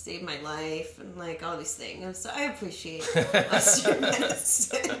saved my life and like all these things. So I appreciate Western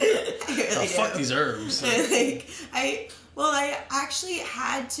medicine. I really do. Fuck these herbs. I actually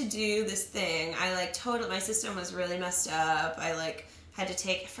had to do this thing. My system was really messed up. I had to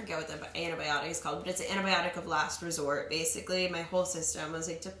take, I forget what the antibiotic is called, but it's an antibiotic of last resort, basically. My whole system was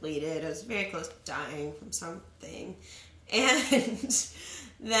depleted. I was very close to dying from something. And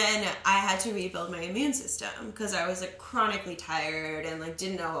then I had to rebuild my immune system because I was chronically tired and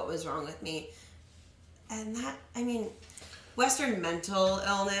didn't know what was wrong with me. And Western mental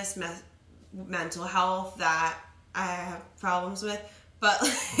illness, mental health, that I have problems with. But,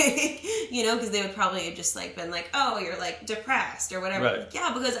 because they would probably have just, been oh, you're, depressed or whatever. Right.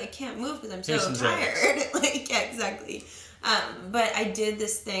 Yeah, because I can't move because I'm so tired. Yeah, exactly. But I did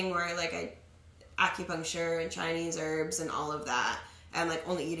this thing where, I acupuncture and Chinese herbs and all of that, and,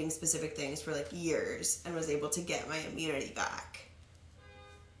 only eating specific things for, years, and was able to get my immunity back.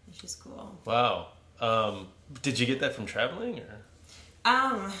 Which is cool. Wow. Did you get that from traveling,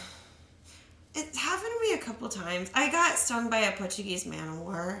 or...? It happened to me a couple times. I got stung by a Portuguese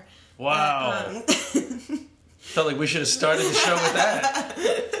man-o-war. Wow. Felt like we should have started the show with that.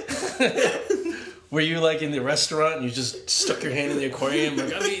 Were you in the restaurant and you just stuck your hand in the aquarium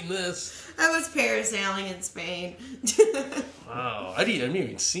I'm eating this? I was parasailing in Spain. Wow. I haven't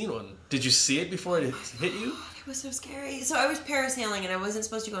even seen one. Did you see it before it hit you? It was so scary. So I was parasailing and I wasn't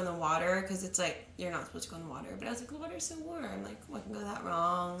supposed to go in the water because it's you're not supposed to go in the water. But I was the water's so warm. What can go that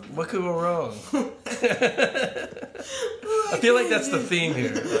wrong? What could go wrong? I feel like that's the theme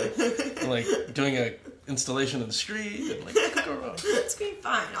here. Doing an installation in the street and what could go wrong? It's going to be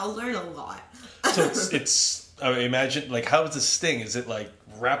fine. I'll learn a lot. So it's I imagine, how is the sting? Is it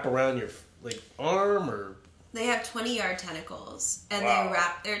wrap around your arm or... They have 20-yard tentacles, and wow. They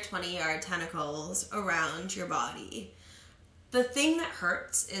wrap their 20-yard tentacles around your body. The thing that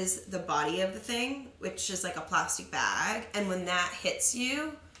hurts is the body of the thing, which is a plastic bag, and when that hits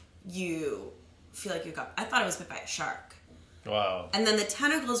you, you feel like you got... I thought I was bit by a shark. Wow. And then the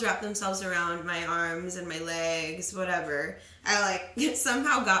tentacles wrapped themselves around my arms and my legs, whatever. I like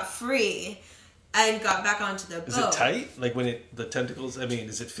somehow got free and got back onto the boat. Is it tight? Like when the tentacles, I mean,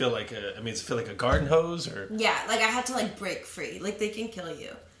 does it feel like a garden hose or? Yeah, like I had to like break free. Like they can kill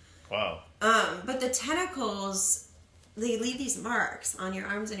you. Wow. But the tentacles, they leave these marks on your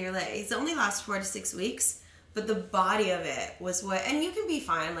arms and your legs. It only lasts 4 to 6 weeks, but the body of it was what, and you can be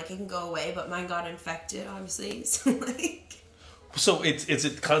fine, like it can go away, but mine got infected, obviously. So like. So is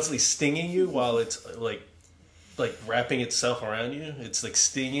it constantly stinging you while it's like wrapping itself around you? It's like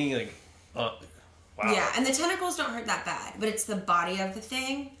stinging, like, wow. Yeah, and the tentacles don't hurt that bad, but it's the body of the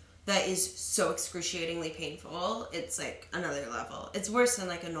thing that is so excruciatingly painful. It's like another level. It's worse than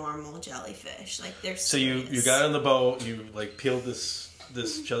like a normal jellyfish. Like they're so you got on the boat, you like peeled this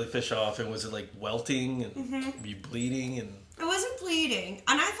jellyfish off, and was it like welting and were you bleeding and? I wasn't bleeding,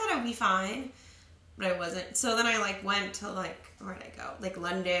 and I thought I'd be fine, but I wasn't. So then I like went to like, where did I go? Like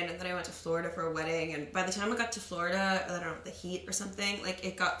London, and then I went to Florida for a wedding, and by the time I got to Florida, I don't know, the heat or something, like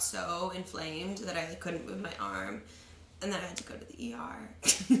it got so inflamed that I like, couldn't move my arm. And then I had to go to the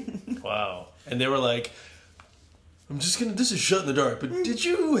ER. Wow. And they were like, this is shut in the dark, but did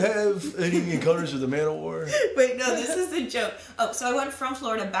you have any encounters with a man of war? Wait, no, this is the joke. Oh, so I went from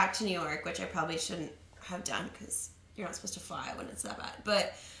Florida back to New York, which I probably shouldn't have done because you're not supposed to fly when it's that bad.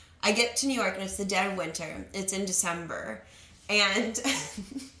 But I get to New York and it's the dead of winter. It's in December. And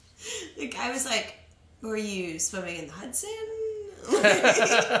the guy was like, were you swimming in the Hudson?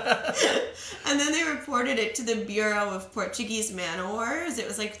 And then they reported it to the Bureau of Portuguese Man-O-Wars. It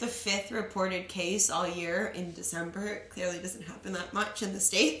was like the 5th reported case all year in December. It clearly doesn't happen that much in the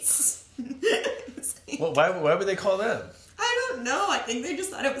States. Like, Well, why would they call them? I don't know. I think they just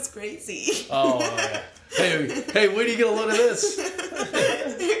thought it was crazy. Oh, yeah. Hey, where do you get a load of this?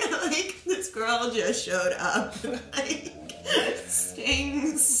 Like, this girl just showed up. Like,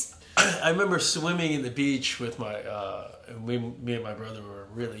 stings. I remember swimming in the beach with me and my brother were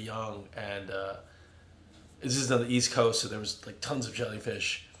really young, and this is on the East Coast, so there was like tons of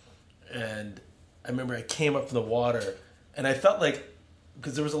jellyfish. And I remember I came up from the water, and I felt like,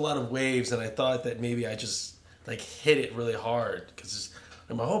 because there was a lot of waves, and I thought that maybe I just like hit it really hard because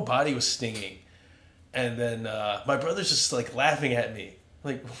my whole body was stinging. And then my brother's just like laughing at me,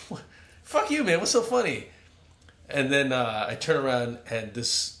 like, "Fuck you, man! What's so funny?" And then I turn around, and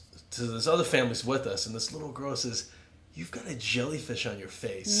this other family's with us, and this little girl says, "You've got a jellyfish on your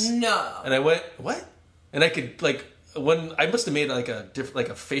face." No. And I went, "What?" And I could like, when I must have made like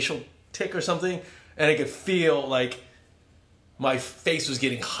a facial tick or something, and I could feel like my face was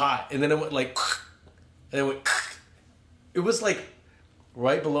getting hot, and then it went like, and it went. It was like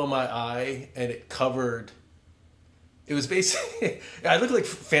right below my eye, and it covered. It was basically, I looked like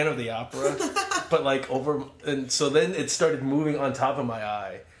Phantom of the Opera, but like over, and so then it started moving on top of my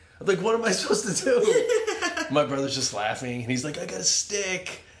eye. I'm like, what am I supposed to do? My brother's just laughing, and he's like, I got a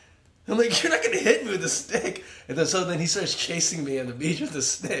stick. I'm like, you're not going to hit me with a stick. And then he starts chasing me on the beach with a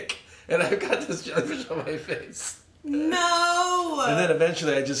stick, and I've got this jellyfish on my face. No. And then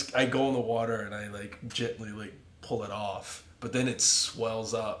eventually I go in the water, and I like gently like pull it off, but then it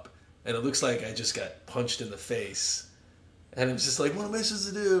swells up, and it looks like I just got punched in the face. And I'm just like, what am I supposed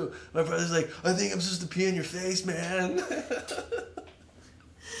to do? My brother's like, I think I'm supposed to pee in your face, man.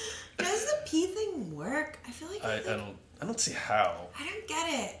 Does the pee thing work? I feel like I don't see how. I don't get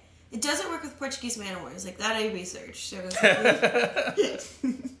it. It doesn't work with Portuguese Man-O-Wars. Like that I researched. So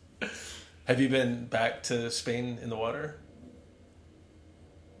Have you been back to Spain in the water?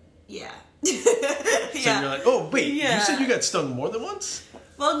 yeah. So you're like, oh wait, Yeah. you said you got stung more than once?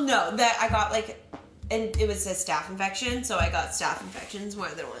 Well, no, that I got like, and it was a staph infection, so I got staph infections more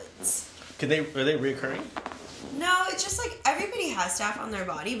than once. Are they reoccurring? No, it's just like everybody has staph on their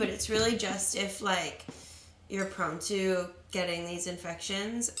body, but it's really just if like you're prone to getting these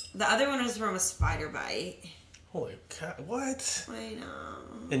infections. The other one was from a spider bite. Holy cow! What? I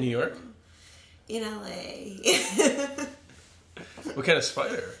know. In New York? In LA. What kind of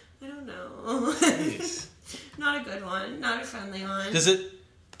spider? I don't know. Jeez. Not a good one. Not a friendly one.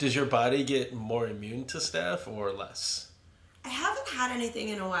 Does your body get more immune to staph or less? I haven't had anything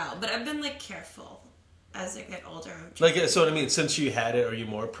in a while, but I've been like careful as I get older. Like, so what I mean, since you had it, are you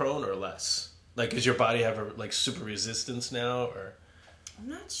more prone or less? Like, does your body have a like super resistance now, or? I'm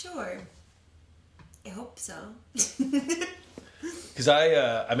not sure. I hope so. Because I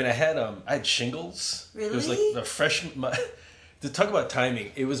had shingles. Really? It was like the freshman. To talk about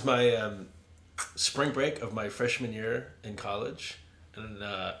timing, it was my spring break of my freshman year in college, and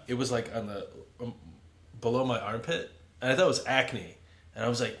it was like on the below my armpit, and I thought it was acne, and I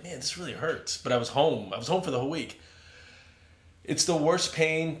was like, man, this really hurts. But I was home. I was home for the whole week, It's the worst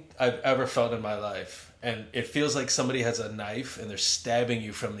pain I've ever felt in my life. And it feels like somebody has a knife and they're stabbing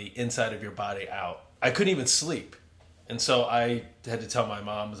you from the inside of your body out. I couldn't even sleep. And so I had to tell my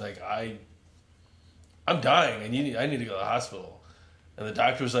mom, I was like, I'm dying and I need to go to the hospital. And the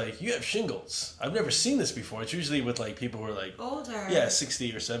doctor was like, you have shingles. I've never seen this before. It's usually with like people who are like older. Yeah,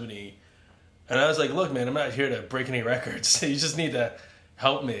 60 or 70. And I was like, look, man, I'm not here to break any records. You just need to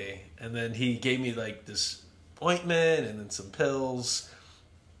help me. And then he gave me like this ointment and then some pills.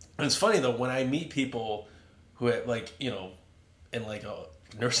 And it's funny though, when I meet people who have like, you know, in like a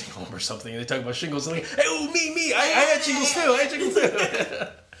nursing home or something, and they talk about shingles, and like, hey, oh, me, I had shingles too.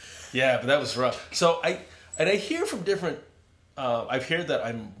 Yeah, but that was rough. So I hear from different, I've heard that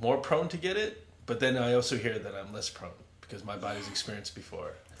I'm more prone to get it, but then I also hear that I'm less prone because my body's experienced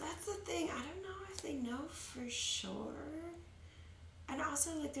before. That's the thing. I don't know if they know for sure. And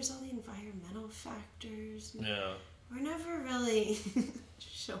also, like, there's all the environmental factors. Yeah. We're never really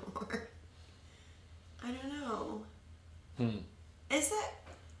sure. I don't know. Is that,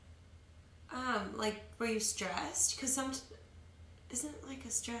 like, were you stressed? Because isn't, like, a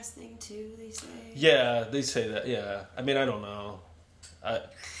stress thing, too, they say? Yeah, they say that, yeah. I mean, I don't know. I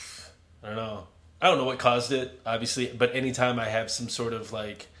don't know. I don't know what caused it, obviously, but anytime I have some sort of,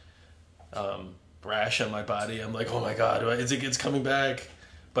 like, rash on my body, I'm like, oh my God, it's coming back.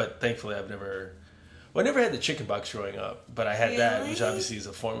 But thankfully, I never had the chicken pox growing up, but I had that, which obviously is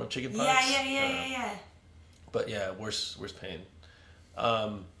a form of chicken pox. Yeah. But yeah, worse pain.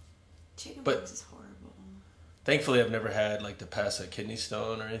 Chicken but pox is horrible. Thankfully, I've never had like to pass a kidney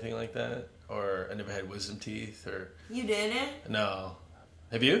stone or anything like that, or I never had wisdom teeth or. You didn't? No,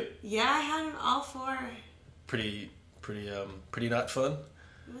 have you? Yeah, I had them all four. Pretty not fun.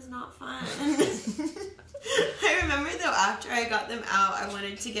 It was not fun. I remember though, after I got them out, I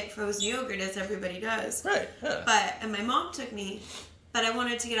wanted to get frozen yogurt, as everybody does. Right. Yeah. And my mom took me, but I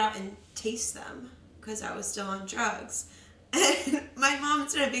wanted to get out and taste them because I was still on drugs. And my mom,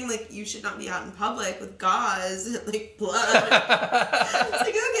 instead of being like, you should not be out in public with gauze and like blood, I was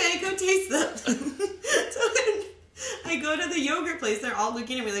like, okay, go taste them. So then I go to the yogurt place. They're all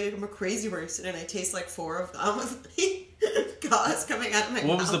looking at me like I'm a crazy person, and I taste like 4 of them with like gauze coming out of my mouth.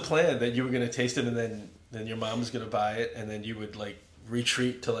 What was the plan? That you were going to taste it and then your mom was going to buy it and then you would like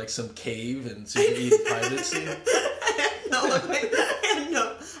retreat to like some cave and so you could eat privacy?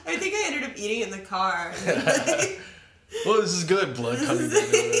 I think I ended up eating in the car. Well, this is good. Blood coming out of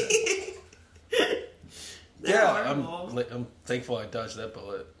it. Yeah, I'm thankful I dodged that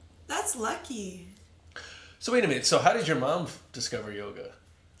bullet. That's lucky. So wait a minute. So how did your mom discover yoga?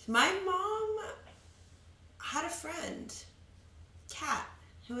 My mom had a friend, Kat,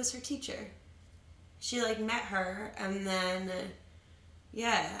 who was her teacher. She like met her, and then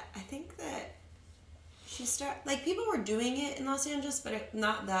I think that she started, like, people were doing it in Los Angeles, but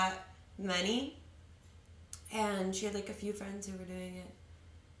not that many. And she had like a few friends who were doing it,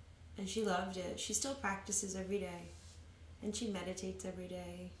 and she loved it. She still practices every day, and she meditates every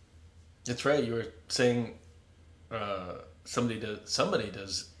day. That's right. You were saying somebody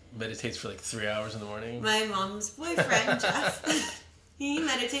does meditates for like 3 hours in the morning. My mom's boyfriend, Jeff. He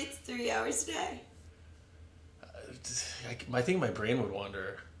meditates 3 hours a day. I think my brain would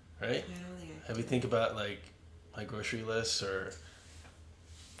wander, right? I don't think I Have you think about like my grocery lists or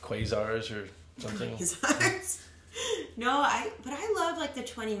quasars or something? Quasars? No, but I love like the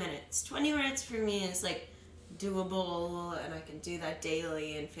 20 minutes. 20 minutes for me is like doable, and I can do that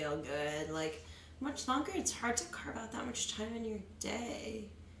daily and feel good. Like, much longer, it's hard to carve out that much time in your day.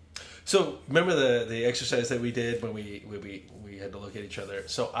 So remember the exercise that we did when we had to look at each other.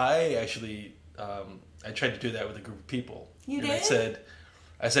 So I actually I tried to do that with a group of people. You and did?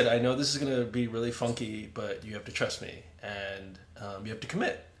 I said I know this is going to be really funky, but you have to trust me and you have to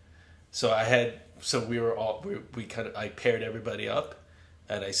commit. So I paired everybody up,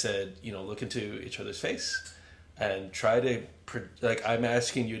 and I said, look into each other's face and try to I'm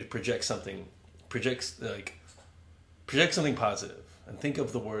asking you to project something positive. And think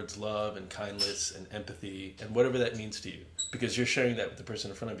of the words love and kindness and empathy and whatever that means to you, because you're sharing that with the person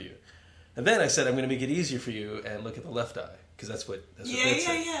in front of you. And then I said, I'm going to make it easier for you and look at the left eye, because that's what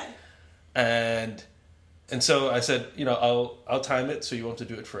said. And so I said, I'll time it so you won't have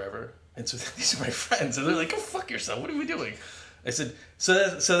to do it forever. And so these are my friends, and they're like, "Go fuck yourself! What are we doing?" I said, so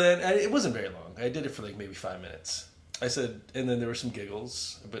then it wasn't very long. I did it for like maybe 5 minutes. I said, and then there were some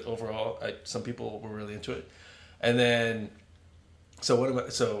giggles, but overall, some people were really into it. And then,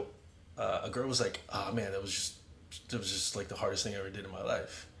 a girl was like, "Oh man, that was just like the hardest thing I ever did in my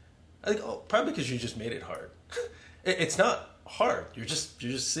life." I think, probably because you just made it hard. It's not hard. You're just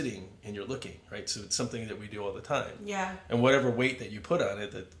sitting and you're looking, right? So it's something that we do all the time. Yeah. And whatever weight that you put on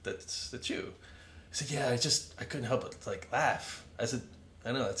it, that's you. I said, yeah, I couldn't help but like laugh. I said,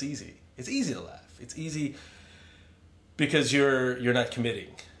 I know, it's easy. It's easy to laugh. It's easy because you're not committing.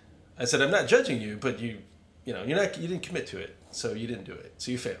 I said, I'm not judging you, but you didn't commit to it, so you didn't do it,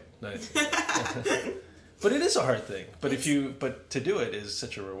 so you failed. But it is a hard thing. But but to do it is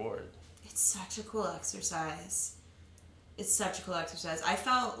such a reward. It's such a cool exercise. I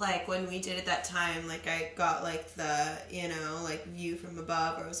felt like when we did it that time, like I got like the, like view from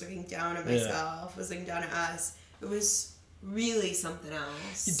above, or I was looking down at myself, was looking down at us. It was really something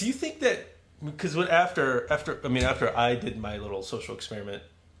else. Do you think that, because after I did my little social experiment,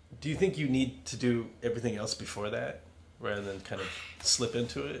 do you think you need to do everything else before that rather than kind of slip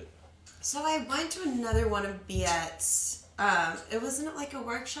into it? So I went to another one of Biet's. It wasn't like a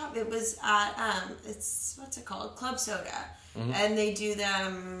workshop. It was at what's it called? Club Soda, and they do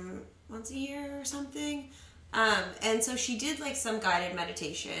them once a year or something. And so she did like some guided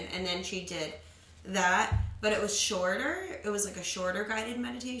meditation, and then she did that, but it was shorter. It was like a shorter guided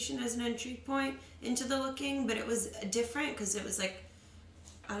meditation as an entry point into the looking, but it was different because it was like,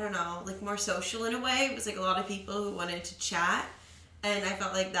 I don't know, like more social in a way. It was like a lot of people who wanted to chat, and I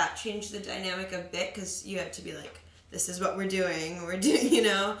felt like that changed the dynamic a bit because you had to be like, this is what we're doing, What do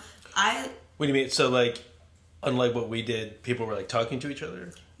you mean? So like, unlike what we did, people were like talking to each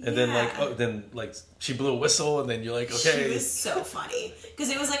other? And then she blew a whistle, and then you're like, okay. She was so funny. Because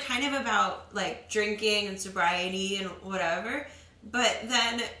it was like kind of about like drinking and sobriety and whatever. But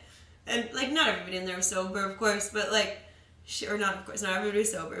then, and like not everybody in there was sober, of course, but like, not everybody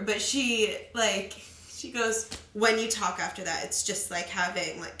was sober, but she goes, when you talk after that, it's just like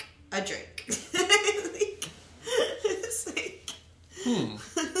having like a drink. It's like,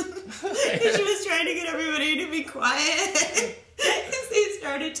 she was trying to get everybody to be quiet as they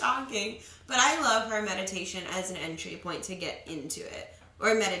started talking. But I love her meditation as an entry point to get into it,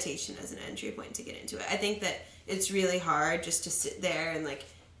 or meditation as an entry point to get into it. I think that it's really hard just to sit there and like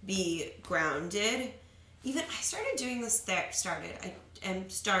be grounded. Even I started doing this I am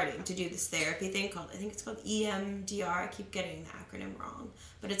starting to do this therapy thing I think it's called EMDR. I keep getting the acronym wrong,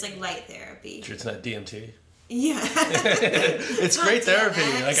 but it's like light therapy. Sure, it's not DMT. Yeah. It's great therapy.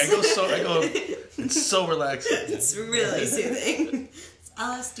 Like I go, it's so relaxing. It's really soothing. It's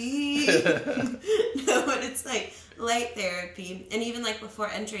LSD. No, but it's like light therapy. And even like before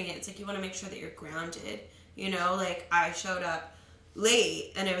entering it, it's like you want to make sure that you're grounded. Like I showed up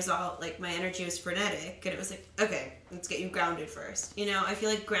late and it was all like my energy was frenetic, and it was like, okay, let's get you grounded first. I feel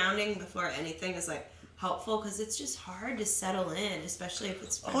like grounding before anything is like helpful because it's just hard to settle in, especially if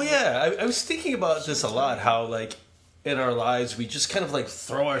it's Oh yeah, I was thinking about this a lot, how like in our lives we just kind of like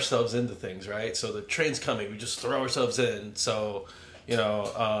throw ourselves into things, right? So the train's coming, we just throw ourselves in. So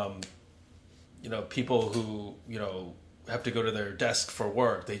people who have to go to their desk for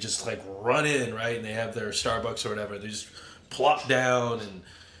work, they just like run in, right? And they have their Starbucks or whatever, they just plop down and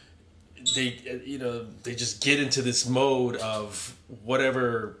they just get into this mode of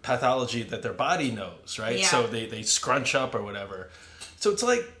whatever pathology that their body knows, right? Yeah. So they scrunch up or whatever. So it's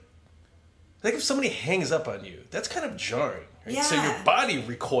like if somebody hangs up on you, that's kind of jarring, right? Yeah. So your body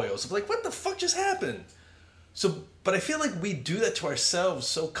recoils. Like, what the fuck just happened? So, but I feel like we do that to ourselves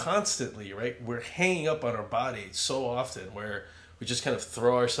so constantly, right? We're hanging up on our body so often where we just kind of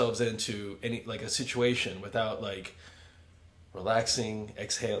throw ourselves into a situation without like relaxing,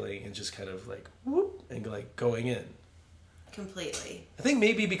 exhaling, and just kind of like whoop and like going in. Completely. I think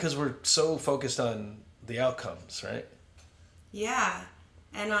maybe because we're so focused on the outcomes, right? Yeah.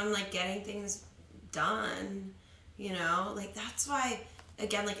 And on like getting things done, like that's why,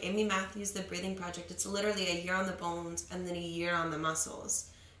 again, like Amy Matthews, the Breathing Project, it's literally a year on the bones and then a year on the muscles.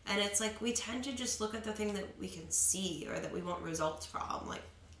 And it's like we tend to just look at the thing that we can see or that we want results from, like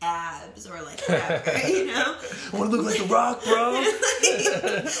abs or like whatever, I want to look like The Rock, bro. And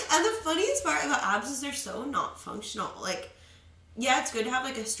the funniest part about abs is they're so not functional. Like, yeah, it's good to have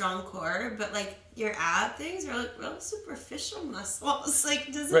like a strong core, but like your ab things are like real superficial muscles. Like,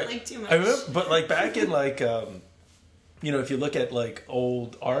 it doesn't like too much. I remember, but like back in like if you look at like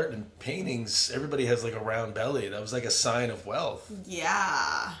old art and paintings, everybody has like a round belly. That was like a sign of wealth.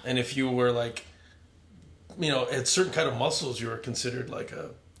 Yeah. And if you were like, had certain kind of muscles, you were considered like a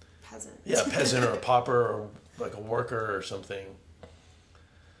peasant. Yeah, a peasant or a pauper or like a worker or something.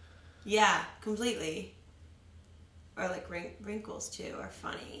 Yeah, completely. Or like wrinkles too are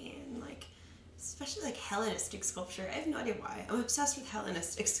funny, and like especially like Hellenistic sculpture. I have no idea why. I'm obsessed with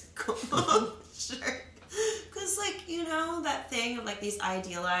Hellenistic sculpture. Because like, that thing of like these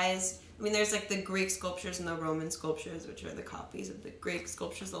idealized I mean, there's like the Greek sculptures and the Roman sculptures, which are the copies of the Greek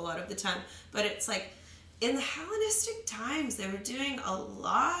sculptures a lot of the time. But it's like, in the Hellenistic times, they were doing a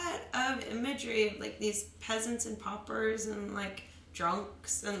lot of imagery of like these peasants and paupers and like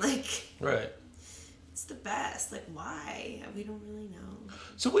drunks and like... Right. It's the best. Like, why? We don't really know.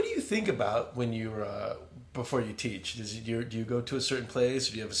 So what do you think about when you're, before you teach? Do you go to a certain place,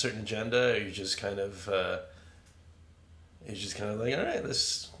 or do you have a certain agenda, or you just kind of... like, all right,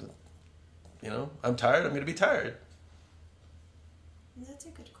 let's, I'm tired, I'm going to be tired. That's a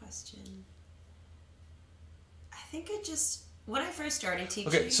good question. I think when I first started teaching...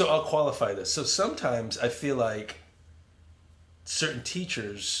 Okay, so I'll qualify this. So sometimes I feel like certain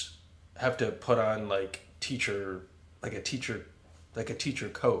teachers have to put on like a teacher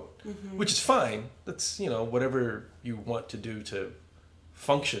coat, which is fine. That's, whatever you want to do to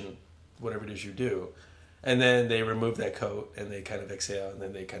function, whatever it is you do. And then they remove that coat and they kind of exhale and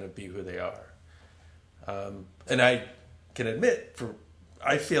then they kind of be who they are. And I can admit,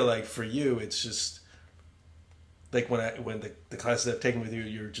 I feel like for you, it's just like when the classes I've taken with you,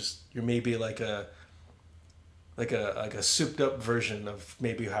 you're maybe like a souped up version of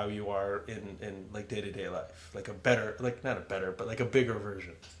maybe how you are in like day-to-day life, like a better, like not a better, but like a bigger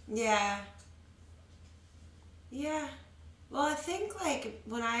version. Yeah. Well, I think like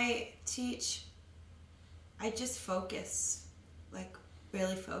when I teach, I just focus, like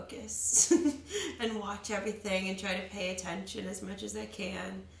really focus and watch everything and try to pay attention as much as I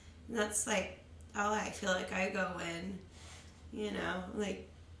can. And that's like all I feel like I go in, like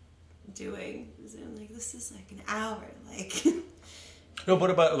doing. I'm like, this is like an hour, like. No, what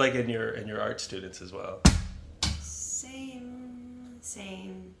about like in your art students as well?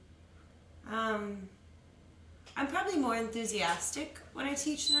 Same. I'm probably more enthusiastic when I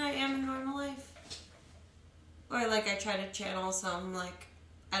teach than I am in normal life. Or like I try to channel some like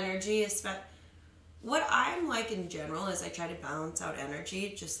energy. What I'm like in general is I try to balance out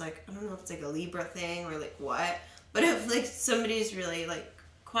energy. Just like, I don't know if it's like a Libra thing or like what. But if like somebody's really like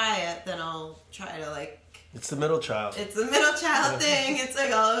quiet, then I'll try to like... It's the middle child. It's the middle child thing. It's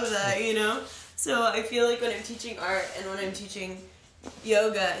like all of that, So I feel like when I'm teaching art and when I'm teaching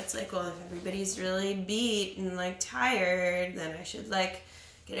yoga, it's like, well, if everybody's really beat and like tired, then I should like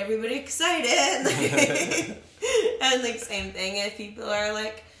get everybody excited. And like same thing if people are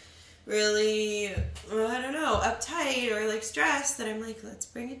like really, I don't know, uptight or like stressed, then I'm like, let's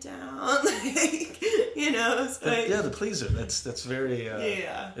bring it down. Like, So the pleaser. That's very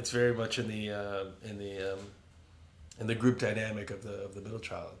It's very much in the group dynamic of the middle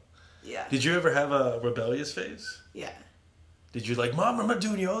child. Yeah. Did you ever have a rebellious phase? Yeah. Did you like, Mom, I'm not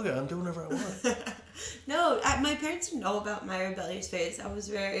doing yoga. I'm doing whatever I want. No, my parents didn't know about my rebellious phase. I was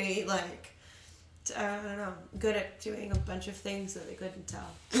very, like, I don't know, good at doing a bunch of things that they couldn't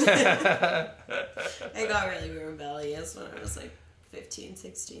tell. I got really rebellious when I was, like, 15,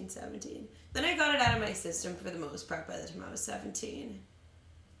 16, 17. Then I got it out of my system for the most part by the time I was 17.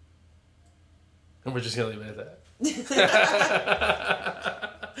 And we're just going to leave it at that.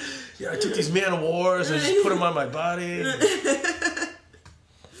 Yeah, I took these man of wars and just put them on my body.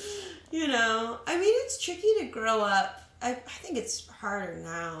 I mean, it's tricky to grow up. I think it's harder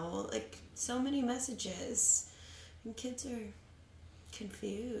now. Like, so many messages. And kids are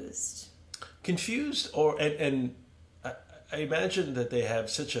confused. Confused, and I imagine that they have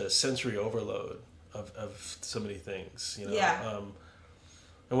such a sensory overload of so many things, Yeah.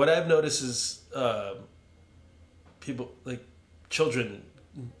 And what I've noticed is people, like children,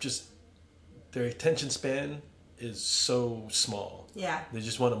 just their attention span is so small. Yeah. They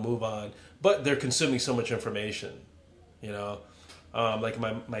just want to move on, but they're consuming so much information, like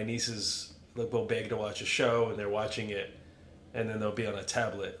my nieces will beg to watch a show and they're watching it, and then they'll be on a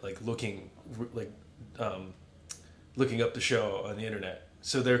tablet, like looking up the show on the internet.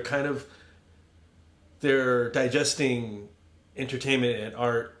 So they're digesting entertainment and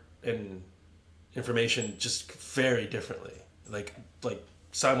art and information just very differently, like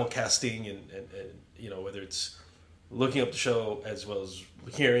simulcasting and whether it's looking up the show as well as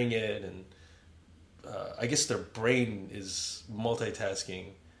hearing it, and I guess their brain is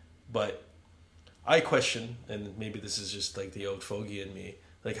multitasking. But I question, and maybe this is just like the old fogey in me,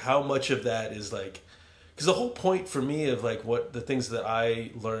 like how much of that is like, because the whole point for me of like what the things that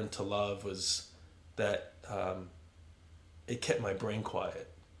I learned to love was that it kept my brain quiet,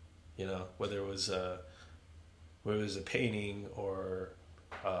 whether it was a painting or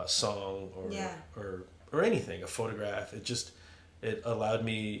a song or anything, a photograph. It allowed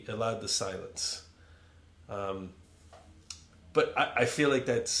the silence. But I feel like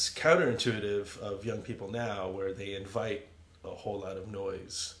that's counterintuitive of young people now, where they invite a whole lot of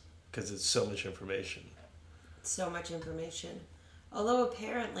noise because it's so much information. So much information. Although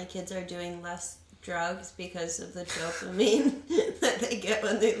apparently kids are doing less drugs because of the dopamine that they get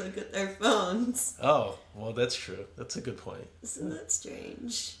when they look at their phones. Oh, well, that's true. That's a good point. Isn't that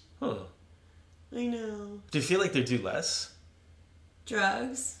strange? Huh. I know. Do you feel like they do less?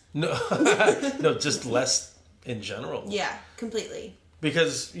 Drugs? No, no, just less in general. Yeah, completely.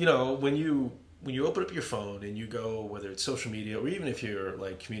 Because, you know, when you open up your phone and you go, whether it's social media or even if you're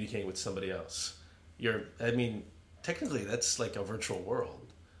like communicating with somebody else, technically that's like a virtual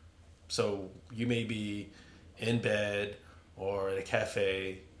world. So you may be in bed or at a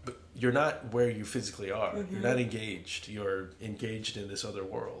cafe, but you're not where you physically are. Mm-hmm. You're not engaged. You're engaged in this other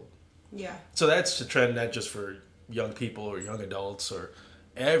world. Yeah. So that's the trend, not just for young people or young adults or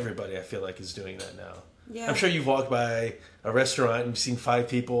everybody, I feel like, is doing that now. Yeah. I'm sure you've walked by a restaurant and you've seen 5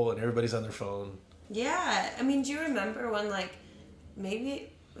 people and everybody's on their phone. Yeah. I mean, do you remember when, like, maybe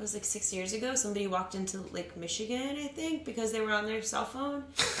it was like 6 years ago, somebody walked into Lake Michigan, I think, because they were on their cell phone?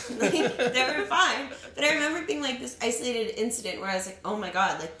 Like, they were fine. But I remember being like this isolated incident where I was like, oh my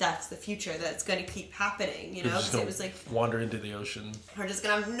God, like, that's the future. That's going to keep happening, you know? Because it was like... wander into the ocean. We're just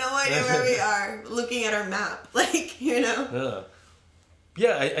going to have no idea where we are, looking at our map. Like, you know?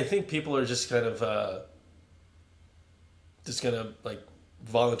 Yeah, I think people are just kind of... just going to, like,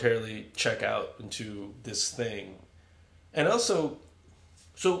 voluntarily check out into this thing. And also...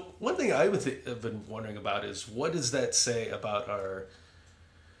 So one thing I have been wondering about is, what does that say about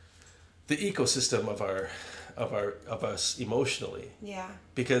the ecosystem of us emotionally? Yeah.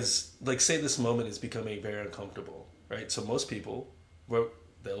 Because, like, say this moment is becoming very uncomfortable, right? So most people,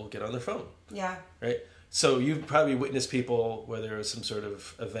 they'll get on their phone. Yeah. Right? So you've probably witnessed people, whether it's some sort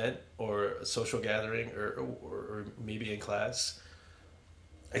of event or a social gathering or maybe in class,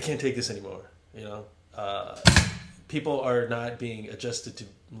 I can't take this anymore, you know? People are not being adjusted to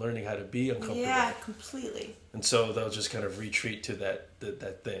learning how to be uncomfortable. Yeah, completely. And so they'll just kind of retreat to that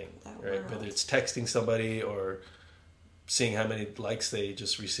thing, that right? world. Whether it's texting somebody or seeing how many likes they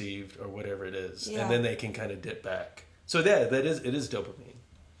just received or whatever it is. Yeah. And then they can kind of dip back. So yeah, it is dopamine.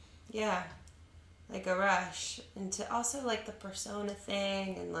 Yeah. Like a rush. And to also like the persona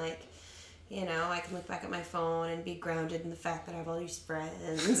thing and like, you know, I can look back at my phone and be grounded in the fact that I have all these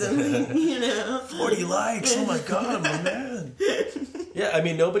friends and, you know. 40 likes, oh my God, my man. Yeah, I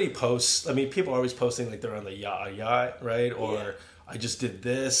mean, nobody posts. I mean, people are always posting like they're on the yacht, right? Or yeah. I just did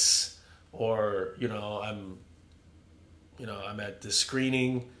this, or, you know, I'm at this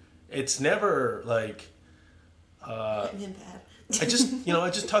screening. It's never like, I'm in bed. I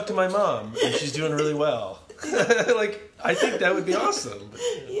just talked to my mom and she's doing really well. Like, I think that would be awesome.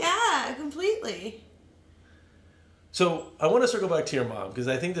 Yeah, completely. So I want to circle back to your mom because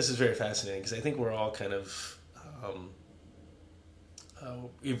I think this is very fascinating because I think we're all kind of,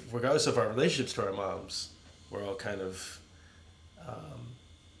 regardless of our relationships to our moms, we're all kind of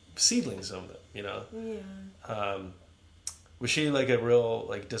seedlings of them, you know? Yeah. Was she like a real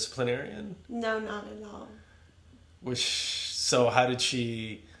like disciplinarian? No, not at all. So how did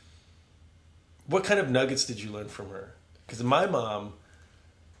she... What kind of nuggets did you learn from her? Because my mom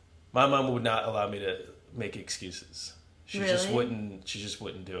would not allow me to make excuses. She really? just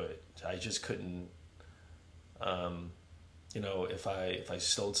wouldn't do it. I just couldn't. You know, if I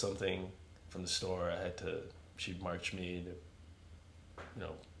stole something from the store, she'd march me to, you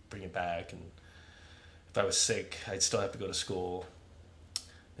know, bring it back. And if I was sick, I'd still have to go to school.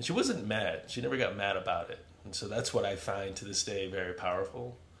 And she wasn't mad. She never got mad about it. And so that's what I find to this day very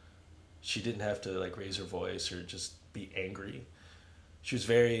powerful. She didn't have to like raise her voice or just be angry. She was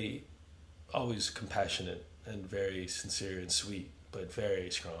very, always compassionate and very sincere and sweet, but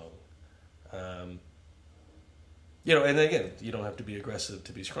very strong. You know, and again, you don't have to be aggressive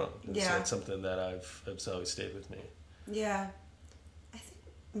to be strong. And yeah. So it's something that it's always stayed with me. Yeah. I think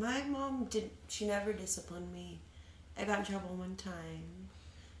my mom she never disciplined me. I got in trouble one time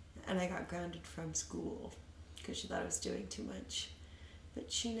and I got grounded from school because she thought I was doing too much. But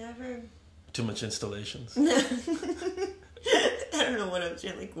she never... Too much installations? I don't know what I was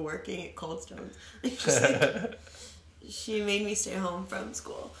doing, like working at Cold Stones. Just like, she made me stay home from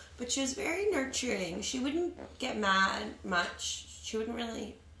school. But she was very nurturing. She wouldn't get mad much. She wouldn't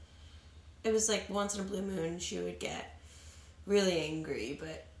really... It was like once in a blue moon she would get really angry,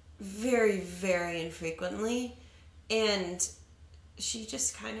 but very, very infrequently. And she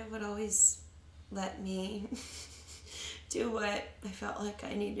just kind of would always let me... do what I felt like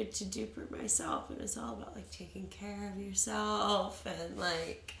I needed to do for myself, and it's all about like taking care of yourself and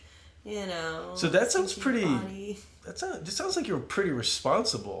like, you know. So that sounds pretty. It sounds like you're pretty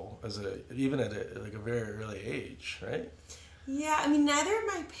responsible even at a very early age, right? Yeah, I mean, neither of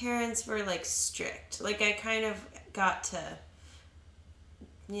my parents were, like, strict. Like, I kind of got to,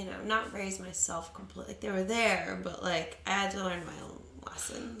 not raise myself completely. Like, they were there, but, like, I had to learn my own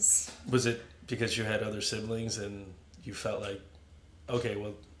lessons. Was it because you had other siblings and you felt like, okay,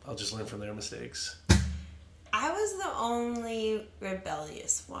 well, I'll just learn from their mistakes? I was the only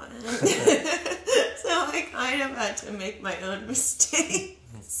rebellious one. So I kind of had to make my own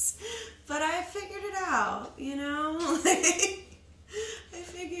mistakes. But I figured it out, I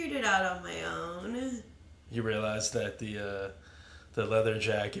figured it out on my own. You realized that the leather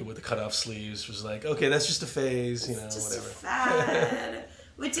jacket with the cut-off sleeves was like, okay, that's just a phase, Just whatever. a fad.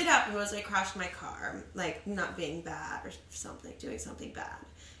 What did happen was I crashed my car, like not being bad or something, doing something bad.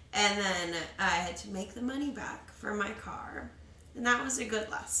 And then I had to make the money back for my car. And that was a good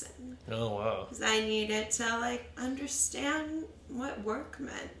lesson. Oh, wow. Because I needed to, like, understand what work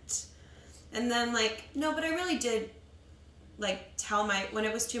meant. And then, like, no, but I really did, like, when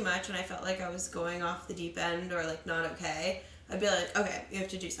it was too much and I felt like I was going off the deep end or, like, not okay, I'd be like, okay, you have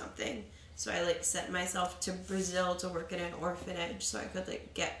to do something. So I, like, sent myself to Brazil to work in an orphanage so I could,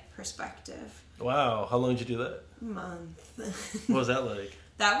 like, get perspective. Wow. How long did you do that? A month. What was that like?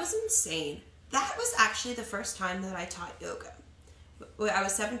 That was insane. That was actually the first time that I taught yoga. I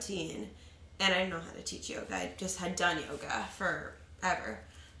was 17, and I didn't know how to teach yoga. I just had done yoga forever.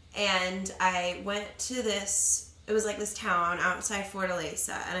 And I went to it was like this town outside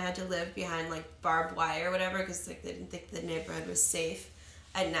Fortaleza, and I had to live behind, like, barbed wire or whatever, because, like, they didn't think the neighborhood was safe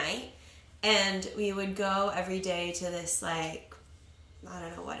at night. And we would go every day to this, like, I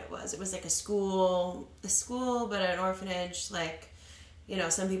don't know what it was. It was, like, a school, but an orphanage, like,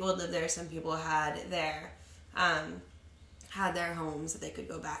 some people would live there, some people had their homes that they could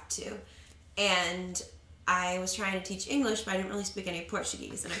go back to. And I was trying to teach English, but I didn't really speak any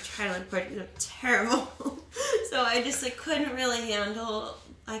Portuguese. And I tried to learn Portuguese, I'm terrible. So I just, like, couldn't handle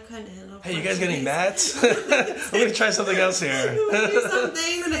Hey, you guys got any mats? I'm going to try something else here. do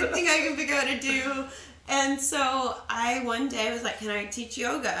something that I think I can figure out how to do. And so one day was like, can I teach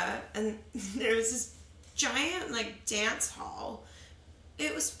yoga? And there was this giant, like, dance hall.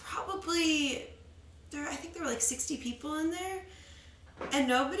 It was probably, I think there were like 60 people in there. And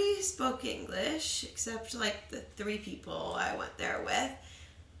nobody spoke English except, like, the 3 people I went there with.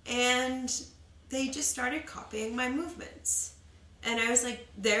 And they just started copying my movements. And I was like,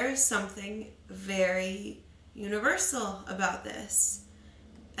 there's something very universal about this.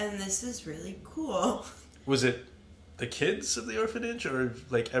 And this is really cool. Was it the kids of the orphanage or,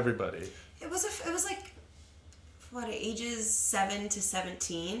 like, everybody? It was like, ages 7 to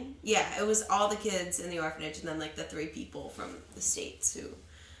 17? Yeah, it was all the kids in the orphanage and then, like, the 3 people from the States who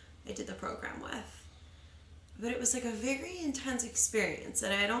I did the program with. But it was, like, a very intense experience,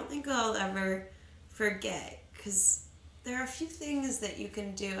 and I don't think I'll ever forget, because there are a few things that you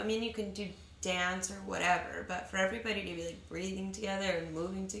can do. I mean, you can do dance or whatever, but for everybody to be, like, breathing together and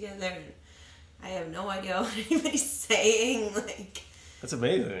moving together, and I have no idea what anybody's saying, like... That's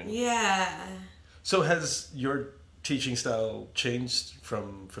amazing. Yeah. So has your teaching style changed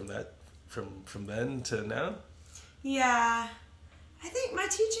from then to now? Yeah. I think my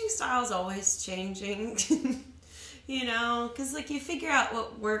teaching style is always changing. Because, like, you figure out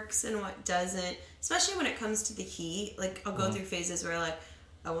what works and what doesn't, especially when it comes to the heat. Like, I'll go through phases where, like,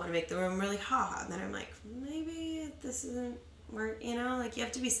 I want to make the room really hot, and then I'm like, maybe this isn't work, like, you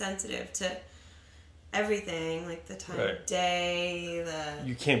have to be sensitive to everything, like the time of day,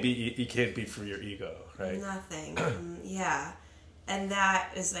 you can't be for your ego, right? Nothing. Yeah. And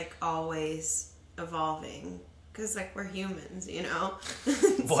that is, like, always evolving, because, like, we're humans,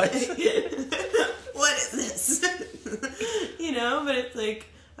 What? What is this? But it's, like,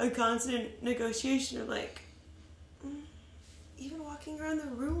 a constant negotiation of, like, even walking around the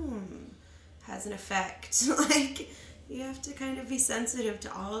room has an effect. Like, you have to kind of be sensitive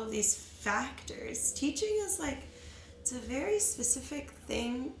to all of these factors. Teaching is, like, it's a very specific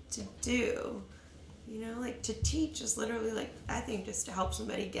thing to do. Like, to teach is literally, like, I think just to help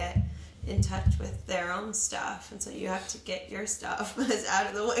somebody get in touch with their own stuff. And so you have to get your stuff as out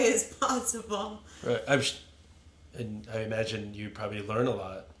of the way as possible. Right. And I imagine you probably learn a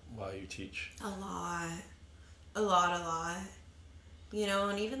lot while you teach. A lot.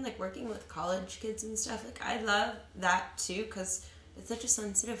 And even, like, working with college kids and stuff, like, I love that too, because it's such a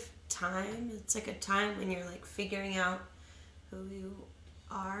sensitive time. It's like a time when you're, like, figuring out who you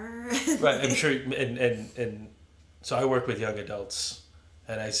are. Right, I'm sure. And so I work with young adults,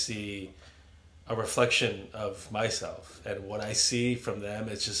 and I see a reflection of myself, and what I see from them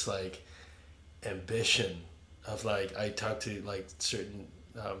is just, like, ambition of, like, I talk to, like, certain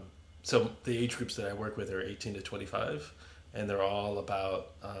so the age groups that I work with are 18 to 25, and they're all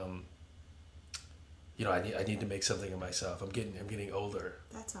about, I need to make something of myself. I'm getting older.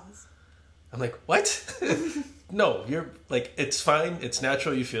 That's awesome. I'm like, what? No, you're like, it's fine. It's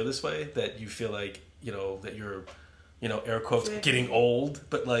natural you feel this way, that you feel like, that you're, air quotes, getting old,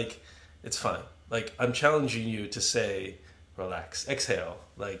 but like, it's fine. Like, I'm challenging you to say, relax, exhale.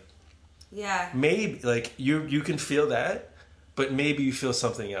 Like, yeah, maybe, like, you can feel that, but maybe you feel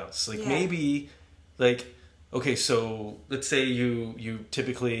something else. Like, maybe, like, okay, so let's say you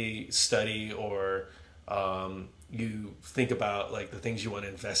typically study or you think about, like, the things you want to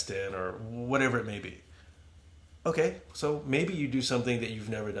invest in or whatever it may be. Okay, so maybe you do something that you've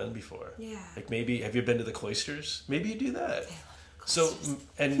never done before. Yeah. Like, maybe, have you been to the cloisters? Maybe you do that. So,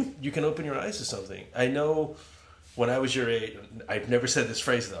 and you can open your eyes to something. I know when I was your age, I've never said this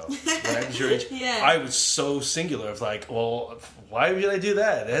phrase though. When I was your age, I was so singular of like, well, why would I do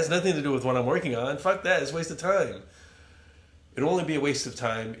that? It has nothing to do with what I'm working on. Fuck that, it's a waste of time. It'll only be a waste of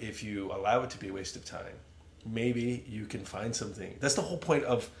time if you allow it to be a waste of time. Maybe you can find something. That's the whole point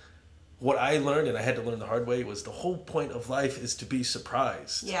of what I learned, and I had to learn the hard way, was the whole point of life is to be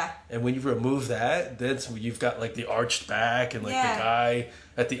surprised. Yeah. And when you remove that, that's when you've got like the arched back and like the guy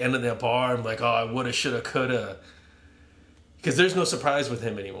at the end of that bar. I'm like, oh, I woulda, shoulda, coulda. Because there's no surprise with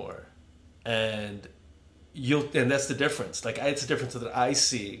him anymore. And that's the difference. Like, it's the difference that I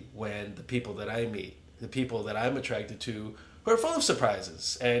see when the people that I meet, the people that I'm attracted to, who are full of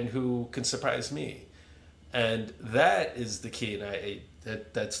surprises and who can surprise me. And that is the key. And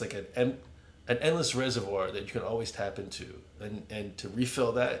that's like an endless reservoir that you can always tap into. And to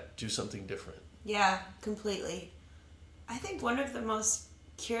refill that, do something different. Yeah, completely. I think one of the most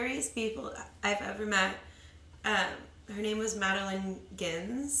curious people I've ever met, her name was Madeline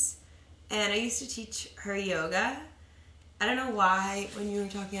Gins, and I used to teach her yoga. I don't know why, when you were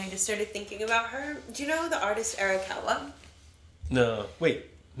talking, I just started thinking about her. Do you know the artist Arakawa? No. Wait.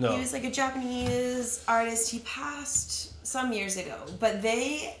 No. He was like a Japanese artist. He passed some years ago, but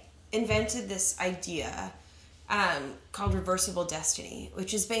they invented this idea called reversible destiny,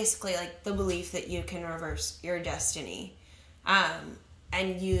 which is basically like the belief that you can reverse your destiny.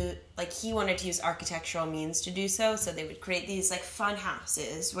 And he wanted to use architectural means to do so. So they would create these like fun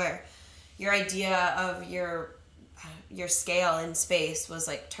houses where your idea of your scale in space was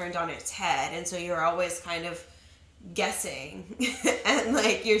like turned on its head. And so you were always kind of guessing and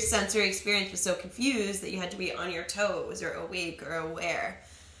like your sensory experience was so confused that you had to be on your toes or awake or aware.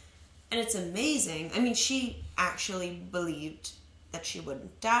 And it's amazing. I mean, she actually believed that she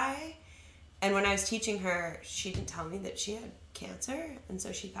wouldn't die. And when I was teaching her, she didn't tell me that she had cancer, and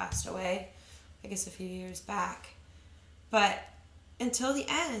so she passed away, I guess, a few years back. But until the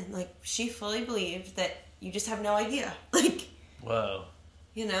end, like, she fully believed that you just have no idea. Like, wow.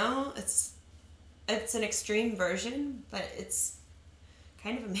 It's an extreme version, but it's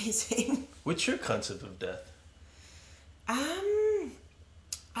kind of amazing. What's your concept of death?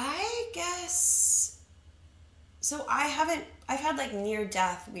 I guess... So I've had like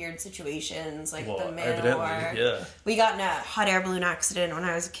near-death weird situations, like the mail war. Yeah. We got in a hot air balloon accident when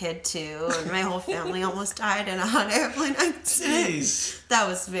I was a kid too, and my whole family almost died in a hot air balloon accident. Jeez. That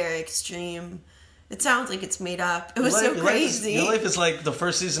was very extreme. It sounds like it's made up. It was so crazy. Your life is like the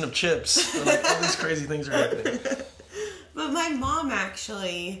first season of Chips. Like, all these crazy things are happening. But my mom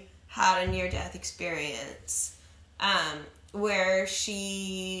actually had a near-death experience where when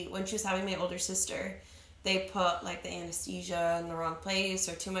she was having my older sister, they put like the anesthesia in the wrong place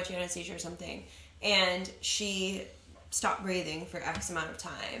or too much anesthesia or something, and she stopped breathing for X amount of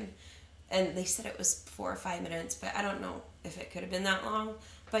time. And they said it was 4 or 5 minutes, but I don't know if it could have been that long.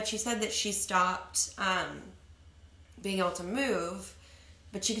 But she said that she stopped being able to move,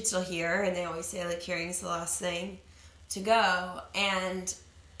 but she could still hear, and they always say like hearing is the last thing to go. And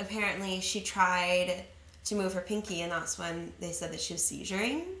apparently she tried to move her pinky, and that's when they said that she was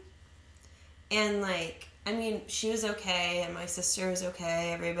seizuring. And like, I mean, she was okay, and my sister was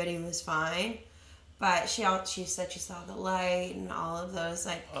okay, everybody was fine. But she said she saw the light and all of those,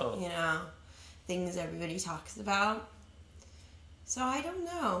 like, things everybody talks about. So I don't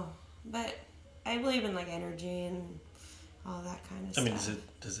know, but I believe in like energy and all that kind of stuff. I mean,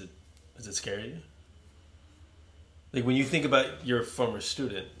 does it scare you? Like, when you think about your former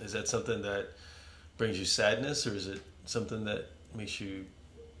student, is that something that brings you sadness, or is it something that makes you?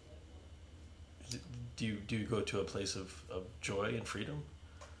 Do you go to a place of joy and freedom?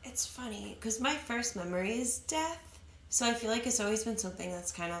 It's funny because my first memory is death, so I feel like it's always been something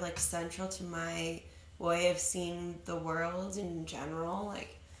that's kind of like central to my way of seeing the world in general.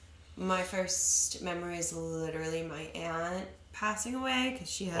 Like, my first memory is literally my aunt passing away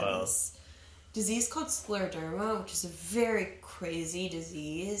because she had this disease called scleroderma, which is a very crazy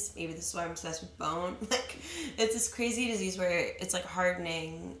disease. Maybe this is why I'm obsessed with bone. Like, it's this crazy disease where it's like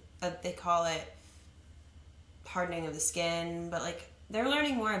hardening. They call it hardening of the skin, but like they're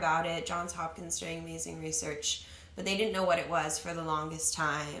learning more about it. Johns Hopkins doing amazing research, but they didn't know what it was for the longest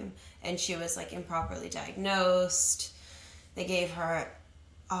time. And she was like improperly diagnosed. They gave her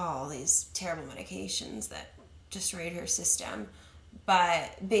all these terrible medications that destroyed her system.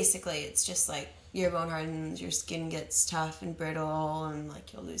 But basically, it's just like your bone hardens, your skin gets tough and brittle, and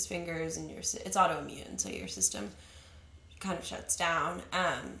like you'll lose fingers, and it's autoimmune, so your system kind of shuts down.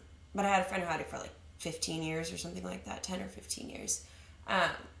 But I had a friend who had it for like 15 years or something like that, 10 or 15 years.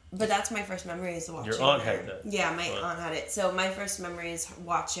 But that's my first memory is watching Your aunt her. had that. Yeah, my aunt had it. So my first memory is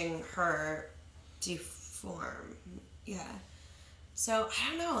watching her deform. Yeah. So I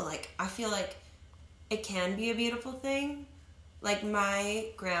don't know. Like, I feel like it can be a beautiful thing. Like, my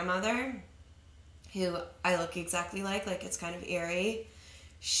grandmother, who I look exactly like it's kind of eerie,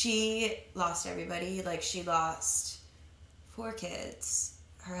 she lost everybody. Like, she lost 4 kids.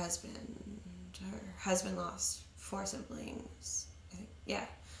 Her husband lost 4 siblings. I think. Yeah.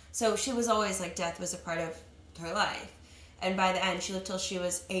 So she was always like, death was a part of her life. And by the end, she lived till she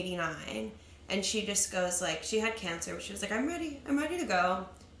was 89. And she just goes like, she had cancer, but she was like, I'm ready to go.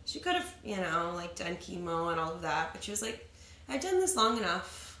 She could have, like done chemo and all of that, but she was like, I've done this long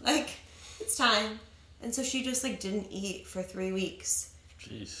enough. Like, it's time. And so she just like didn't eat for 3 weeks.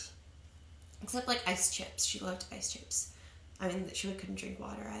 Jeez. Except like ice chips. She loved ice chips. I mean, she couldn't drink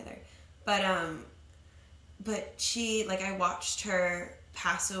water either. But she, like, I watched her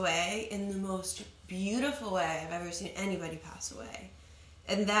pass away in the most beautiful way I've ever seen anybody pass away.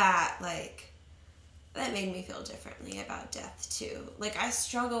 And that, like, that made me feel differently about death, too. Like, I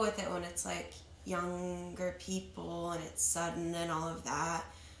struggle with it when it's, like, younger people and it's sudden and all of that.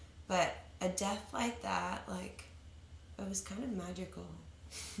 But a death like that, like, it was kind of magical.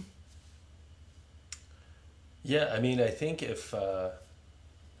 Yeah, I mean, I think if,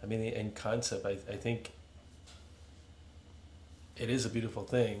 in concept, I think it is a beautiful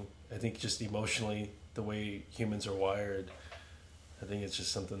thing. I think just emotionally, the way humans are wired, I think it's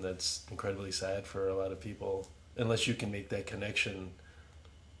just something that's incredibly sad for a lot of people, unless you can make that connection,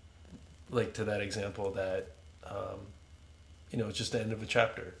 like to that example that, it's just the end of a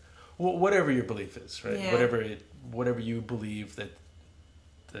chapter. Whatever your belief is, right? Yeah. Whatever you believe that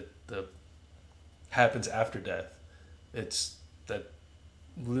the happens after death, it's that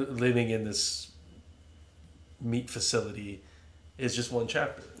living in this meat facility is just one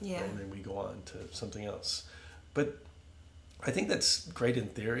chapter. Yeah. And then we go on to something else. But I think that's great in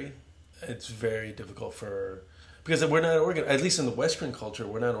theory. It's very difficult because we're not organized, at least in the Western culture,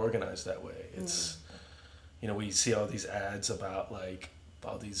 we're not organized that way. It's, we see all these ads about like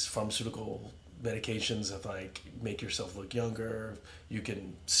all these pharmaceutical medications of like make yourself look younger. You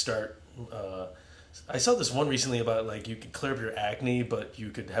can start, I saw this one recently about like you could clear up your acne, but you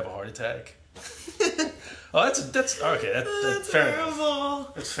could have a heart attack. Oh, that's okay. That's fair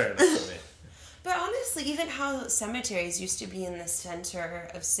enough. That's fair enough for me. But honestly, even how cemeteries used to be in the center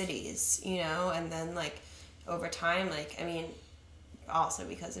of cities, and then like over time, like, I mean, also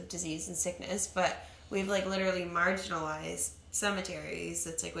because of disease and sickness, but we've like literally marginalized cemeteries.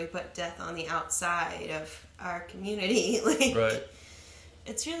 It's like we put death on the outside of our community. Like, right.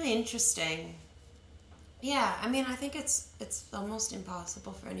 It's really interesting. Yeah, I mean, I think it's almost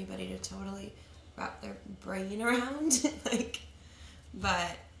impossible for anybody to totally wrap their brain around.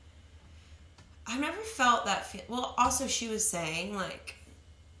 But I've never felt that well, also she was saying, like,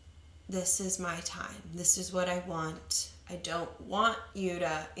 this is my time. This is what I want. I don't want you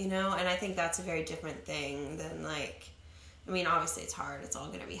to, and I think that's a very different thing than, like, I mean, obviously it's hard. It's all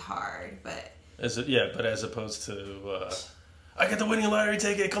going to be hard, but... As opposed to, I got the winning lottery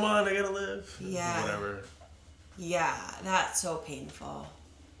ticket. Come on, I gotta live. Yeah. Whatever. Yeah, that's so painful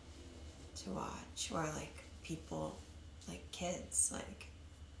to watch. Or, like, people, like, kids, like...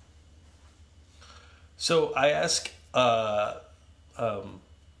 So I ask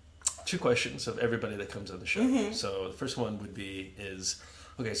 2 questions of everybody that comes on the show. Mm-hmm. So the first one is,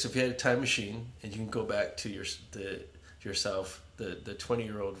 okay, so if you had a time machine and you can go back to yourself, the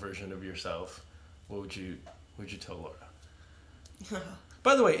 20-year-old version of yourself, what would you tell Laura?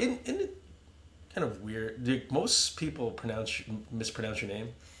 By the way, isn't it kind of weird? Do most people mispronounce your name?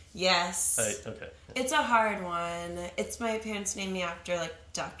 Yes. Okay. It's a hard one. It's my parents named me after, like,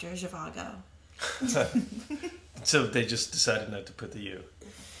 Dr. Zhivago. So they just decided not to put the U.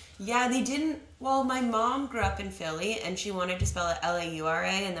 Yeah, they didn't. Well, my mom grew up in Philly, and she wanted to spell it Laura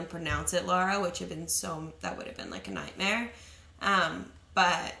and then pronounce it Laura, that would have been like a nightmare.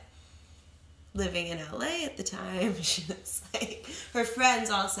 But living in LA at the time. She was like, her friends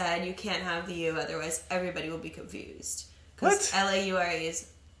all said, you can't have the U, otherwise everybody will be confused. Because Laura is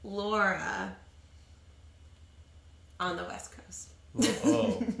Laura on the West Coast.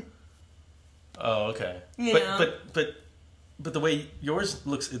 Oh, okay. You know? But the way yours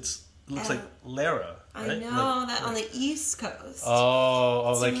looks, looks like Lara. Right? I know that on the East Coast.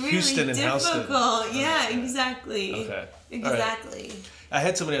 Oh, it's like really Houston and Houston. Yeah, exactly. Okay. Exactly. Right. I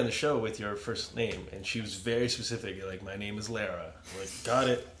had somebody on the show with your first name, and she was very specific. Like, my name is Lara. I'm like, got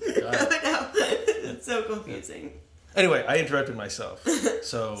it. No, it's so confusing. Anyway, I interrupted myself.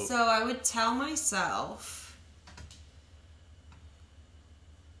 So I would tell myself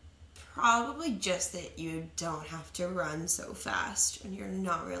probably just that you don't have to run so fast and you're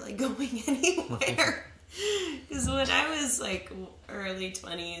not really going anywhere. Because when I was like early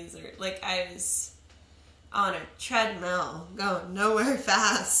 20s, or like I was on a treadmill going nowhere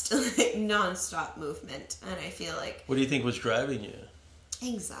fast, like non-stop movement, and I feel like... What do you think was driving you?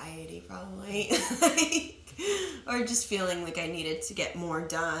 Anxiety, probably. Or just feeling like I needed to get more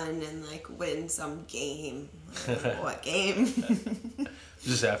done and like win some game. I don't know what game.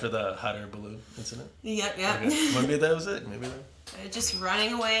 Just after the hot air balloon incident? Yep. Okay. Maybe that was it. Maybe that. Just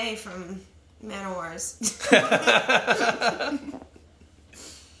running away from Man-O-Wars.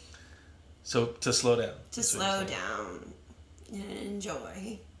 So to slow down. To slow down and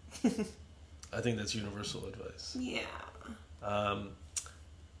enjoy. I think that's universal advice. Yeah.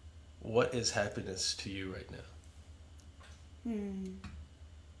 What is happiness to you right now?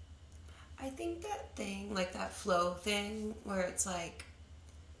 I think that thing, like that flow thing, where it's like,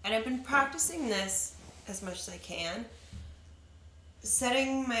 and I've been practicing this as much as I can,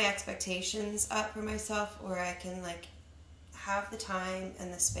 setting my expectations up for myself where I can like have the time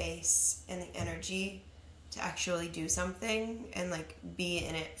and the space and the energy to actually do something and like be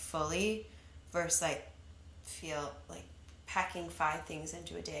in it fully versus like feel like packing 5 things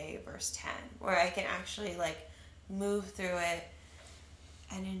into a day versus 10, where I can actually like move through it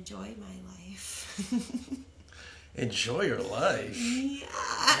and enjoy my life. Enjoy your life? Yeah.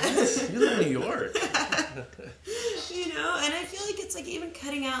 What? You live in New York. You know, and I feel like it's like even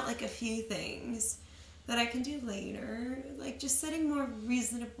cutting out like a few things that I can do later. Like just setting more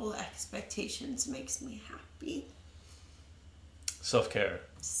reasonable expectations makes me happy. Self-care.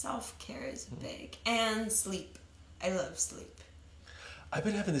 Self-care is big. And sleep. I love sleep. I've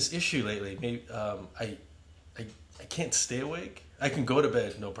been having this issue lately. Maybe I can't stay awake. I can go to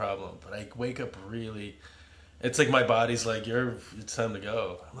bed, no problem, but I wake up really... It's like my body's like, it's time to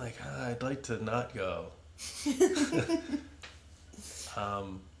go. I'm like, I'd like to not go.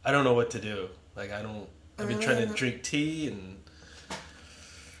 I don't know what to do. Like, I've been trying to drink tea, and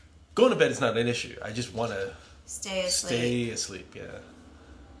going to bed is not an issue. I just want to stay asleep, yeah.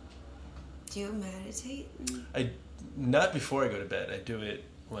 Do you meditate? Not before I go to bed. I do it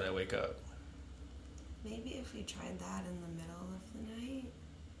when I wake up. Maybe if we tried that in the middle of the night.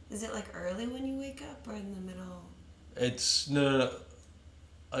 Is it like early when you wake up or in the middle? It's no.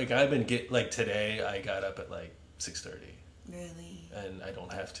 Like I've been like today I got up at like 6:30. Really? And I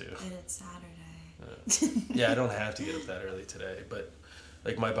don't have to. And it's Saturday. Yeah, I don't have to get up that early today, but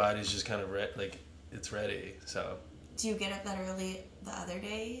like my body's just kind of like it's ready. So. Do you get up that early the other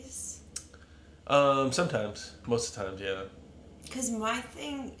days? Sometimes. Most of the times, yeah. Because my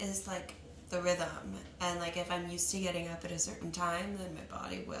thing is like the rhythm, and like if I'm used to getting up at a certain time, then my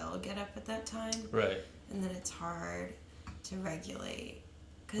body will get up at that time. Right. And then it's hard to regulate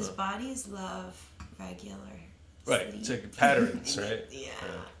because bodies love regular. Right. Sleep. It's like patterns, right?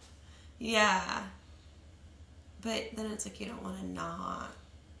 Yeah. But then it's like you don't want to not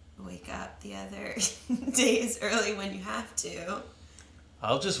wake up the other days early when you have to.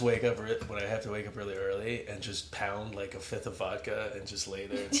 I'll just wake up when I have to wake up really early and just pound like a 5th of vodka and just lay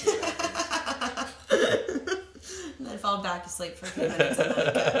there and see what happens. And then fall back to sleep for a few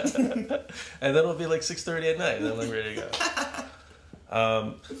minutes and then and then it'll be like 6:30 at night and then I'm ready to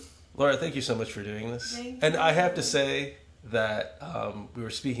go. Laura, thank you so much for doing this. And I have to say that we were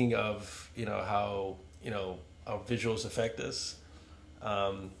speaking of, how, our visuals affect us.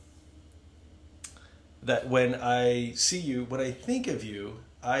 That when I see you, when I think of you,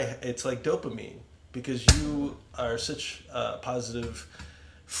 it's like dopamine because you are such a positive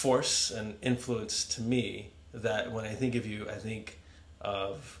force and influence to me that when I think of you, I think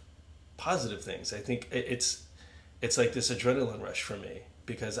of positive things. I think it's like this adrenaline rush for me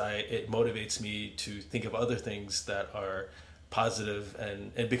because it motivates me to think of other things that are positive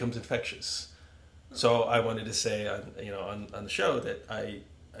and it becomes infectious. So I wanted to say on the show that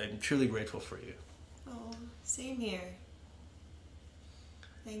I'm truly grateful for you. Oh, same here.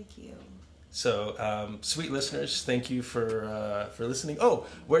 Thank you. So, sweet listeners, thank you for listening. Oh,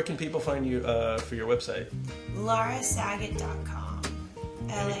 where can people find you for your website? LauraSaget.com.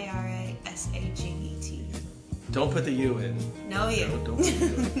 LauraSaget. Don't put the U in. No U. Don't put the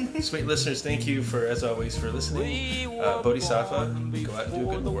U in. Sweet listeners, thank you as always for listening. Bodhisattva, go out and do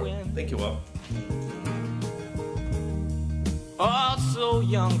good in the world. Thank you all. Also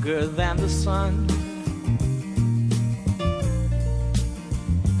younger than the sun.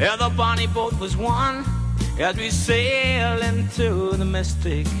 Yeah, the bonnie boat was one as we sail into the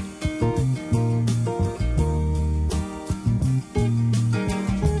mystic.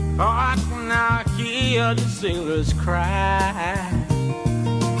 Oh, I can now hear the sailors cry,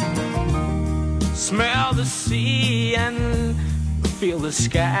 smell the sea and feel the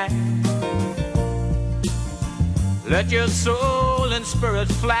sky. Let your soul and spirit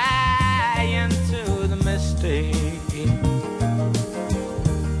fly into the mystic.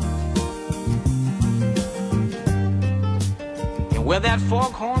 And where that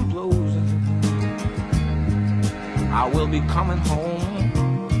foghorn blows, I will be coming home.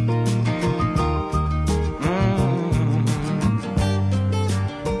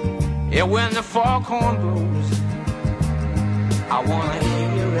 Yeah, when the foghorn blows, I wanna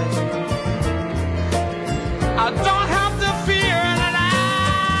hear it. I don't have to fear that I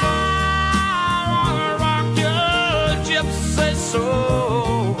wanna rock your gypsy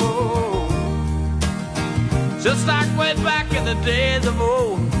soul, just like way back in the days of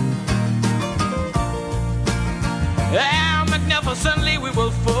old. Yeah, magnificently we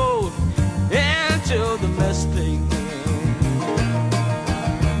will fold into the mystic.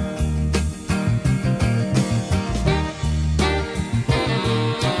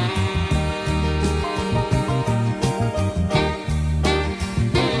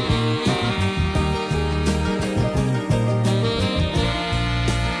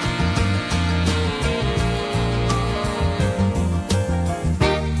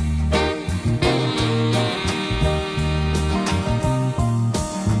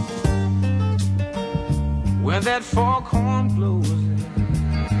 When that foghorn blows,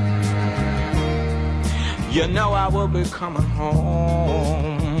 you know I will be coming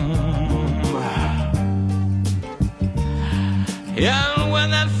home. And when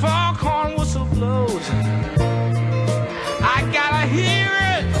that foghorn whistle blows, I gotta hear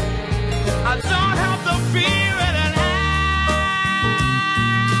it. I don't have to fear it, and I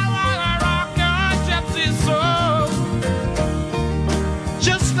wanna rock your gypsy soul,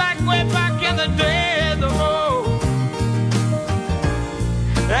 just like way back in the days of old.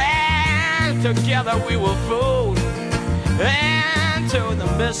 Together we will fold into the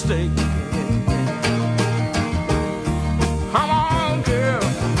mystic.